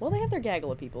movies. True. Well, they have their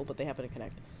gaggle of people, but they happen to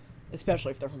connect. Especially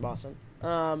if they're from Boston.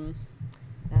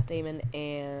 Matt Damon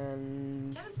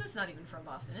and... Kevin Smith's not even from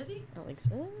Boston, is he? I don't think so.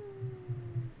 Where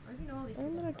do you know all these people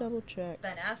I'm gonna from double check.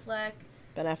 Ben Affleck.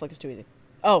 Ben Affleck is too easy.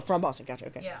 Oh, from Boston. Gotcha,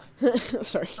 okay. Yeah.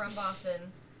 Sorry. From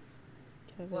Boston.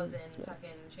 Kevin Was in Smith.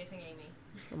 fucking Chasing Amy.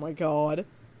 Oh my god.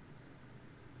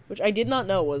 which I did not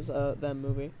know was them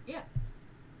movie. Yeah.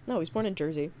 No, he's born in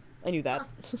Jersey. I knew that.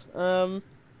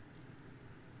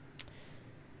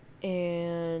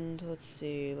 And let's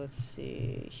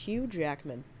see. Hugh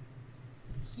Jackman.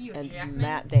 Hugh and Jackman.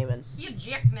 Matt Damon. Hugh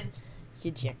Jackman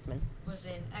Hugh Jackman. was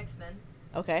in X-Men.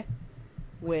 Okay.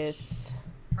 With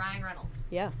Ryan Reynolds.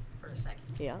 yeah. For a second.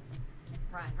 Yeah.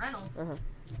 Ryan Reynolds Uh-huh.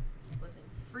 was in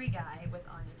Free Guy with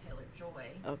Anya Taylor-Joy.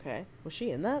 Okay. Was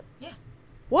she in that? Yeah.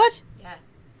 What? Yeah.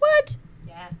 What?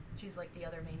 Yeah. She's like the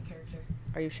other main character.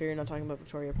 Are you sure you're not talking about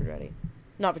Victoria Pedretti?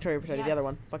 Not Victoria Pedretti, the Yes. other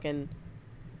one. Fucking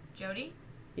Jodie?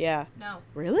 yeah. No.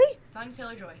 Really? It's Anya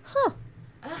Taylor-Joy. Huh.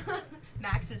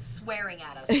 Max is swearing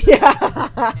at us. Yeah.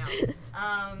 Right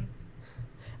now.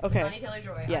 Okay. Anya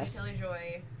Taylor-Joy. Yes. Anya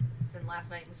Taylor-Joy was in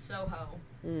Last Night in Soho.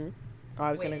 Mm-hmm. Oh,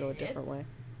 I was gonna go a With- different way.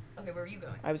 Okay, where were you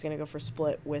going? I was gonna go for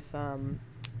Split with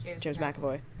James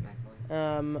McAvoy.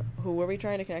 McAvoy. Who were we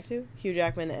trying to connect to? Hugh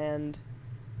Jackman and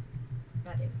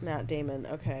Matt Damon. Matt Damon.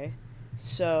 Okay.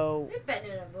 So We've been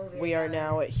in a movie we are together.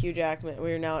 now at Hugh Jackman.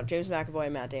 We are now at James McAvoy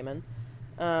and Matt Damon.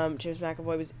 James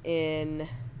McAvoy was in.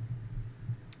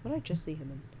 What did I just see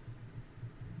him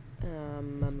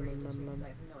in? That's weird, just because I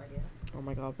have no idea. Oh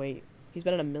my god! Wait, he's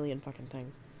been in a million fucking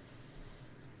things.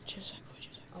 James McAvoy.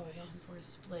 Oh, yeah, for a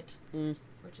Split, Mm.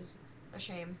 which is a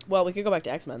shame. Well, we could go back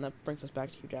to X-Men. That brings us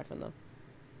back to Hugh Jackman, though.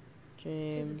 Because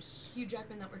James. it's Hugh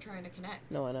Jackman that we're trying to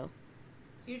connect. No, I know.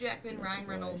 Hugh Jackman, Ryan McAvoy.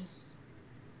 Reynolds.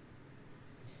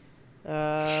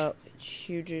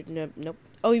 Nope.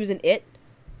 Oh, he was in It,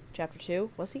 Chapter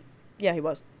 2. Was he? Yeah, he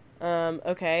was.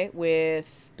 Okay,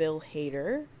 with Bill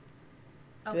Hader.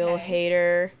 Okay. Bill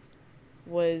Hader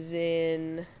was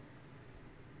in.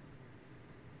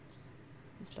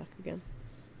 I'm stuck again.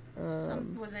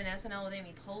 Was in SNL with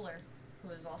Amy Poehler, who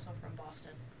is also from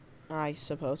Boston. I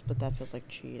suppose, but that feels like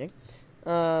cheating. If you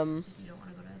don't want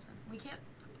to go to SNL. We can't.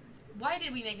 Why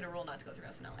did we make it a rule not to go through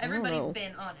SNL? Everybody's know.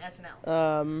 been on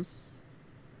SNL.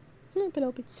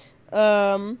 Penelope.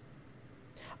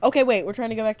 Okay, wait, we're trying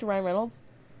to go back to Ryan Reynolds.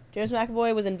 James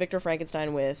McAvoy was in Victor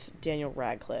Frankenstein with Daniel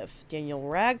Radcliffe. Daniel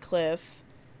Radcliffe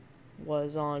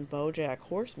was on BoJack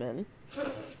Horseman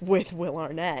with Will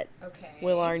Arnett. Okay.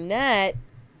 Will Arnett,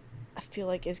 I feel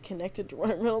like, is connected to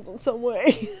Ryan Reynolds in some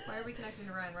way. Why are we connecting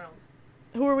to Ryan Reynolds?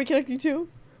 Who are we connecting to?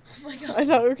 Oh my god. I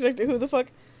thought we were connecting. Who the fuck?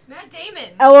 Matt Damon.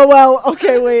 LOL.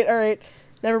 Okay, wait. All right.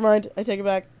 Never mind. I take it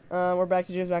back. We're back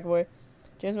to James McAvoy.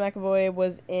 James McAvoy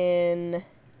was in.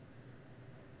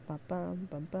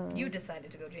 You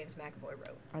decided to go James McAvoy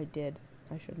route. I did.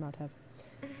 I should not have.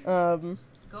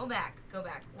 Go back.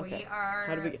 Okay. We are.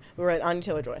 How did we? We were at Anya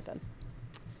Taylor-Joy then.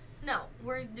 No,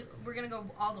 we're gonna go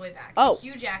all the way back. Oh.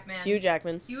 Hugh Jackman. Hugh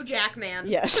Jackman. Hugh Jackman.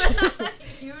 Yes.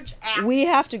 Huge app. We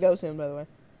have to go soon, by the way.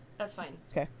 That's fine.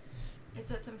 Okay.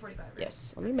 It's at 7:45. Right?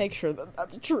 Yes. Let me make sure that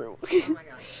that's true. Oh my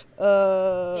gosh.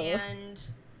 And. And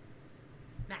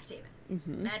Matt Damon.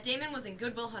 Mm-hmm. Matt Damon was in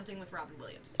Good Will Hunting with Robin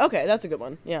Williams. Okay, that's a good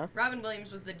one. Yeah. Robin Williams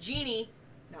was the genie.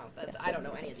 No, that's Yes, I don't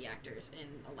know okay. any of the actors in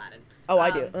Aladdin. Oh, I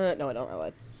do. No, I don't. I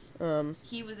lied.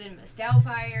 He was in Miss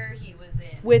Doubtfire. He was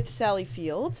in. With Sally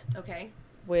Field, Okay.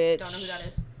 which. Don't know who that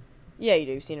is. Yeah, you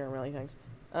do. You've seen her in really things.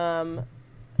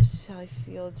 Sally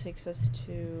Field takes us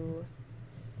to.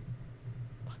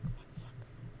 Fuck.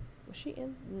 Was she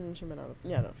in? She might not have.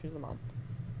 Yeah, no, she was the mom.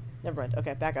 Never mind.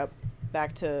 Okay, back up.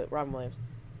 Back to Robin Williams.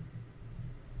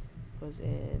 Was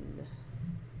in.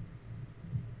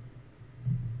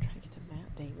 I'm trying to get to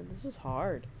Matt Damon. This is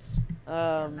hard.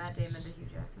 Yeah, Matt Damon to Hugh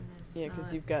Jackman. Is Yeah, because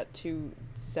not you've got two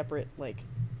separate, like.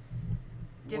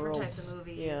 different worlds. types of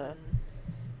movies. Yeah. And,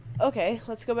 Okay,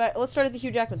 let's go back. Let's start at the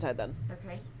Hugh Jackman side then.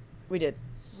 okay. We did.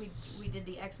 We did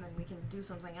the X-Men. We can do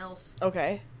something else.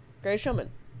 Okay. Greatest Showman.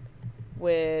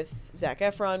 With Zac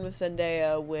Efron, with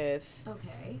Zendaya, with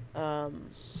Okay.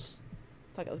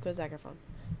 fuck it, let's go with Zac Efron.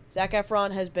 Zac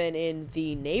Efron has been in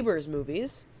the Neighbors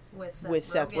movies With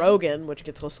Seth Rogen, which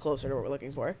gets us closer to what we're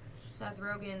looking for. Seth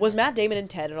Rogen. Was Matt Damon in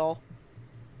Ted at all?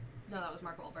 No, that was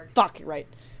Mark Wahlberg. Fuck, you're right.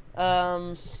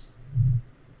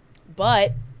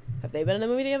 But have they been in a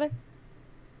movie together?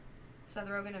 Seth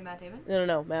Rogen and Matt Damon?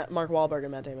 No. Mark Wahlberg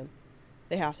and Matt Damon.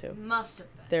 They have to. Must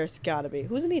have been. There's gotta be.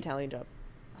 Who's in The Italian Job?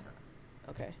 I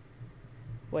don't know. Okay.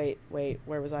 Wait.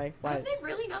 Where was I? Why? Have they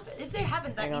really not been? If they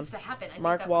haven't, that Hang on. needs to happen. I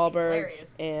Mark think that would be Wahlberg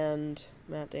hilarious. and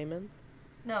Matt Damon.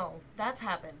 No, that's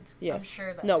happened. Yes. I'm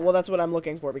sure that's No, well, happened. that's what I'm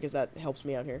looking for because that helps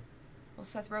me out here. Well,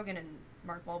 Seth Rogen and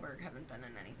Mark Wahlberg haven't been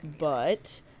in anything together.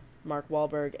 But Mark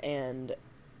Wahlberg and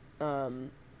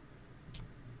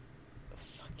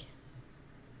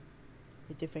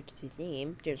the fuck is his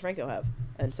name? James Franco have,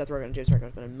 and Seth Rogen and James Franco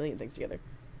have been in a million things together.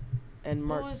 And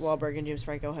Mark was- Wahlberg and James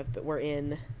Franco were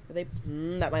in. Were they?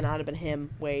 That might not have been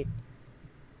him. Wait.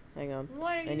 Hang on.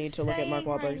 What are you I need to look at Mark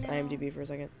saying Wahlberg's right now? IMDb for a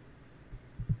second.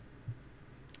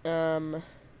 What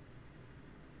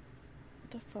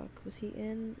the fuck was he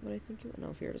in? What I think he was?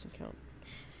 No, Fear doesn't count.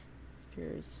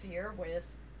 Fear with...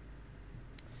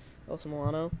 Alyssa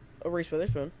Milano. Oh, Reese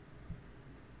Witherspoon.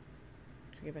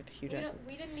 Can we get back to Hugh Jackman?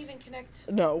 We didn't even connect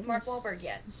No. Mark Wahlberg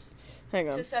yet Hang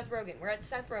on. to Seth Rogen. We're at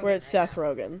Seth Rogen. We're at right Seth now.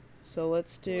 Rogen. So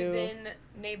let's do... Who's in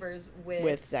Neighbors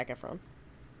with Zac Efron,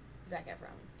 Zac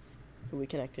Efron. who we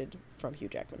connected from Hugh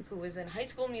Jackman. Who was in High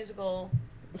School Musical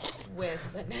with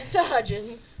Vanessa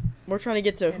Hudgens. We're trying to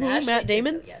get to and who? Ashley Matt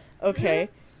Damon? Tisdale, yes. Okay.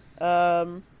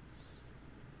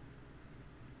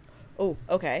 Oh,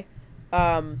 okay.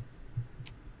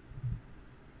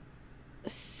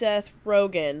 Seth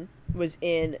Rogen was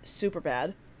in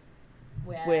Superbad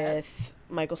with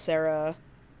Michael Cera,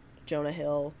 Jonah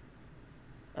Hill.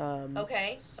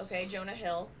 Okay, Jonah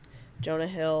Hill. Jonah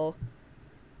Hill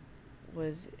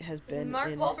has been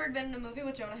Mark in... Wahlberg been in a movie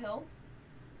with Jonah Hill?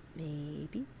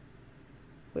 Maybe.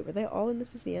 Wait, were they all in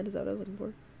This Is the End? Is that what I was looking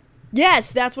for?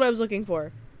 Yes, that's what I was looking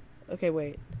for. Okay,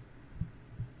 wait.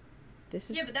 This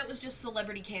is... Yeah, but that was just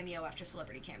celebrity cameo after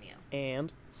celebrity cameo.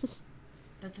 And?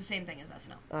 That's the same thing as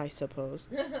SNL. I suppose.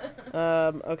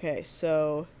 Okay,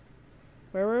 so...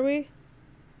 Where were we?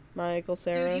 Michael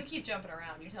Cera. Dude, you keep jumping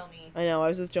around. You tell me. I know, I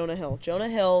was with Jonah Hill. Jonah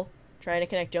Hill, trying to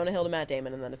connect Jonah Hill to Matt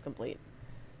Damon, and then it's complete.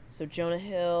 So Jonah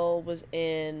Hill was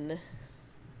in...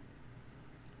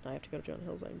 I have to go to Jonah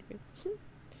Hill's IMDb.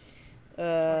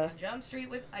 21 Jump Street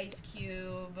with Ice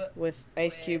Cube. With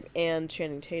Ice Cube and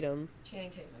Channing Tatum. Channing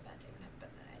Tatum and Matt Damon haven't been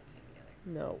in anything together.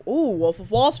 No. Ooh, Wolf of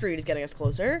Wall Street is getting us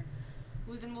closer.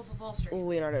 Who's in Wolf of Wall Street?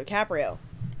 Leonardo DiCaprio.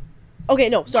 Okay,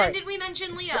 no, sorry. When did we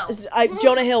mention Leo?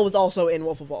 Jonah Hill was also in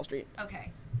Wolf of Wall Street.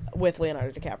 Okay. With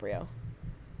Leonardo DiCaprio.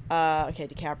 Okay,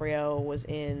 DiCaprio was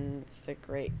in The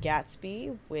Great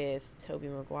Gatsby with Tobey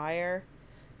Maguire.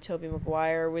 Tobey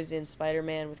Maguire was in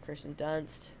Spider-Man with Kirsten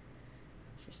Dunst.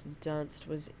 Kirsten Dunst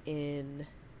was in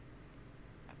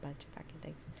a bunch of fucking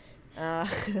things.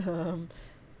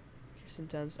 Kirsten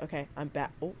Dunst. Okay, I'm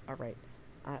back. Oh, all right.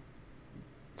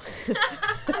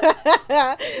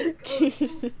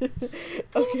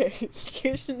 Okay,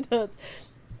 Kirsten Dunst.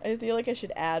 I feel like I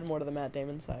should add more to the Matt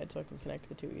Damon side so I can connect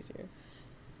the two easier.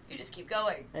 You just keep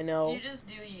going. I know. You just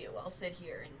do you. I'll sit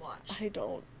here and watch. I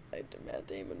don't. Matt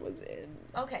Damon was in.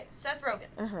 Okay, Seth Rogen.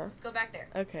 Uh-huh. Let's go back there.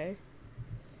 Okay.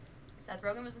 Seth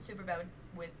Rogen was in Superbad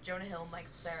with Jonah Hill,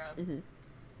 Michael Cera. Mm-hmm.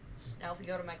 Now, if we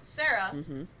go to Michael Cera,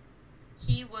 Mm-hmm.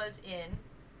 he was in...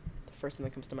 The first thing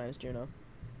that comes to mind is Juno.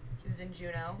 He was in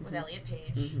Juno with Elliot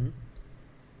Page. Mm-hmm.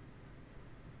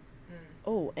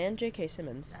 Oh, and J.K.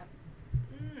 Simmons.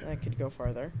 That could go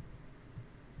farther.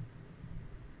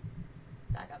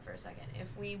 Back up for a second.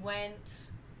 If we went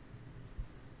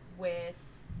with...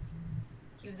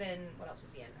 He was in... What else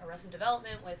was he in? Arrested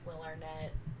Development with Will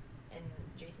Arnett and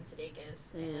Jason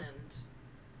Sudeikis and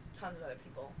tons of other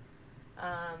people.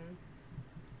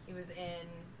 He was in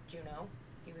Juno.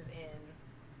 He was in...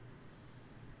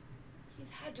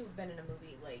 He's had to have been in a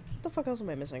movie, like... What the fuck else am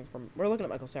I missing from... We're looking at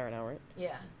Michael Cera now, right?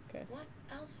 Yeah. Okay. What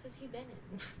else has he been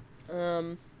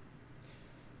in?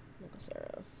 Michael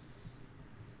Cera.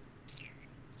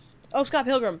 Oh, Scott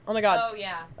Pilgrim. Oh my god. Oh,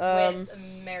 yeah. With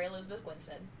Mary Elizabeth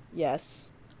Winstead.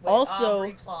 Yes. With Also...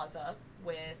 Aubrey Plaza.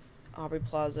 With... Aubrey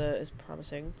Plaza is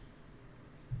promising.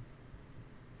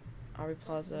 Aubrey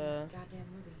Plaza... Goddamn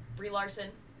movie. Brie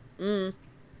Larson.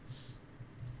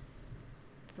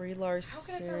 Brie Larson... How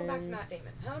can I circle back to Matt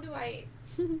Damon? How do I...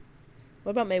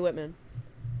 What about Mae Whitman?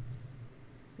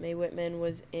 Mae Whitman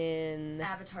was in...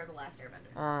 Avatar: The Last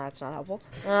Airbender. That's not helpful.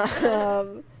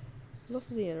 What else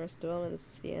is he in? Arrested Development, This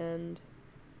Is the End.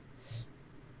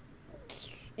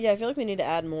 Yeah, I feel like we need to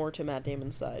add more to Matt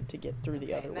Damon's side to get through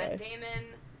the other way. Matt Damon...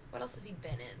 What else has he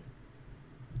been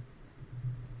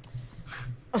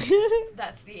in?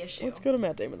 That's the issue. Let's go to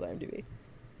Matt Damon's IMDb.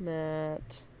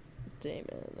 Matt Damon.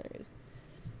 There he is.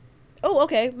 Oh,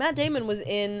 okay. Matt Damon was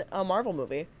in a Marvel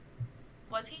movie.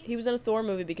 Was he? He was in a Thor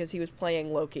movie because he was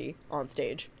playing Loki on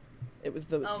stage. It was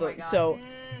the my God. So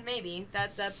maybe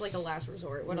that's like a last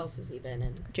resort. What else has he been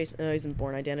in? Jason. He's in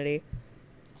Bourne Identity.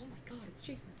 Oh my God, it's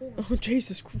Jason Bourne. Oh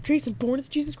Jason Bourne. It's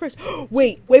Jesus Christ.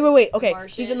 Wait. Okay,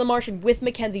 Martian. he's in The Martian with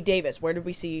Mackenzie Davis. Where did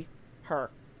we see her?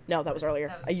 No, that was earlier.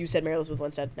 That was- You said Mary Elizabeth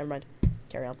Winstead. Never mind.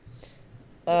 Carry on.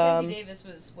 Mackenzie Davis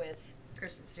was with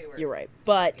Kristen Stewart. You're right, this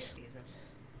but season.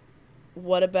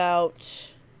 what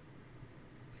about?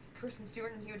 Kristen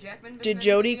Stewart and Hugh Jackman. been Did in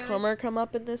anything Jodie together? Comer come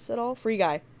up in this at all? Free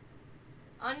Guy.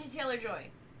 Anya Taylor-Joy,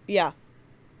 Yeah.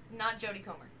 not Jodie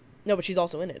Comer. No, but she's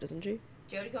also in it, isn't she?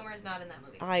 Jodie Comer is not in that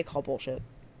movie. I call bullshit.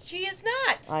 She is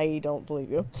not. I don't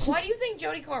believe you. Why do you think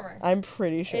Jodie Comer I'm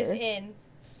pretty sure. is in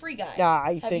Free Guy?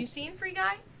 Yeah, Have you seen Free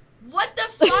Guy? What the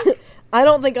fuck? I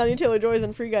don't think Anya Taylor-Joy is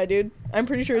in Free Guy, dude. I'm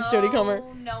pretty sure it's Jodie Comer.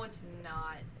 Oh, no, it's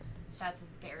not. That's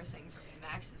embarrassing for me.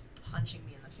 Max is punching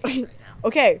me in the face right now.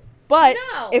 Okay, but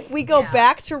No. if we go Yeah.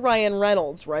 back to Ryan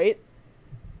Reynolds, right?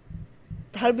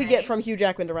 How did we get Okay. from Hugh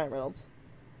Jackman to Ryan Reynolds?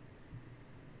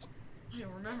 I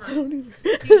don't remember. I don't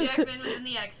either. Hugh Jackman was in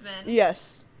the X-Men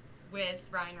Yes. with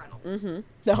Ryan Reynolds. Mm-hmm.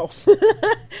 No.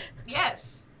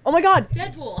 Yes. Oh my god!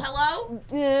 Deadpool, hello?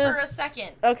 Yeah. For a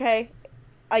second. Okay.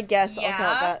 I guess I'll Yeah.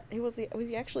 count that. Was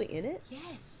he actually in it?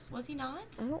 Yes. Was he not?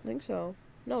 I don't think so.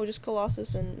 No, just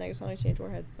Colossus and Negasonic Change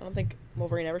Warhead. I don't think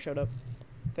Wolverine ever showed up.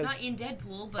 Not in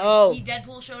Deadpool, but Oh.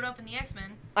 Deadpool showed up in the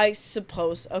X-Men. I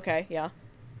suppose. Okay, yeah.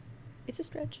 It's a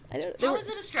stretch. I don't. How is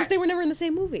it a Because stretch? they were never in the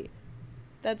same movie.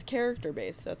 That's character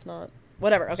based. That's not.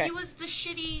 Whatever. Okay. He was the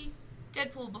shitty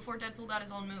Deadpool before Deadpool got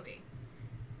his own movie.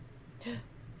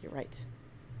 You're right.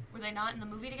 Were they not in the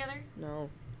movie together? No.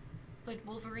 But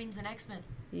Wolverine's an X-Men.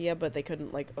 Yeah, but they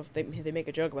couldn't if they make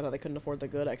a joke about how they couldn't afford the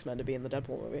good X-Men to be in the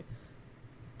Deadpool movie.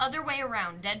 Other way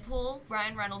around. Deadpool,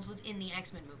 Ryan Reynolds was in the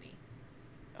X-Men movie.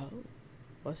 Oh,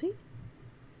 was he?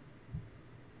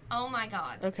 Oh my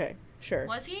god. Okay, sure.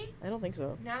 Was he? I don't think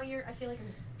so. Now I feel like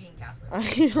I'm being gaslit.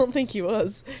 I don't think he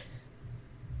was.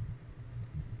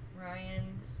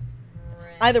 Ryan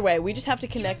Reynolds. Either way, we just have to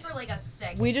connect. Even for like a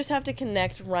second. We just have to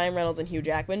connect Ryan Reynolds and Hugh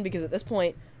Jackman because at this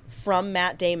point, from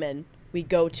Matt Damon, we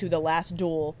go to The Last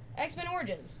Duel. X-Men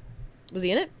Origins. Was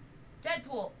he in it?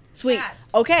 Deadpool. Sweet.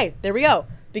 Cast. Okay, there we go.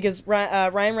 Because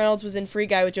Ryan Reynolds was in Free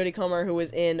Guy with Jodie Comer, who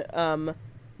was in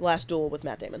Last Duel with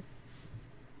Matt Damon.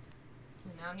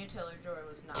 And Anya Taylor-Joy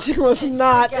was not. She was in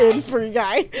not Free Guy. in Free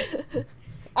Guy.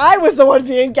 I was the one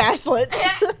being gaslit.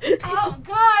 Oh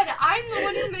God! I'm the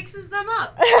one who mixes them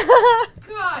up.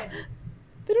 God.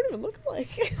 They don't even look alike.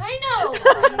 I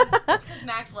know. That's because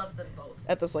Max loves them both.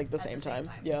 At the At same time.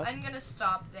 Yeah. I'm gonna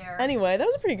stop there. Anyway, that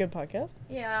was a pretty good podcast.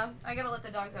 Yeah, I gotta let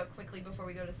the dogs out quickly before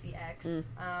we go to see X.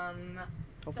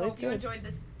 Hopefully Hope it's you good. enjoyed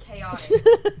this chaotic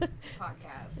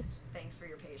podcast. Thanks for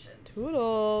your patience.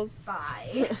 Toodles.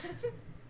 Bye.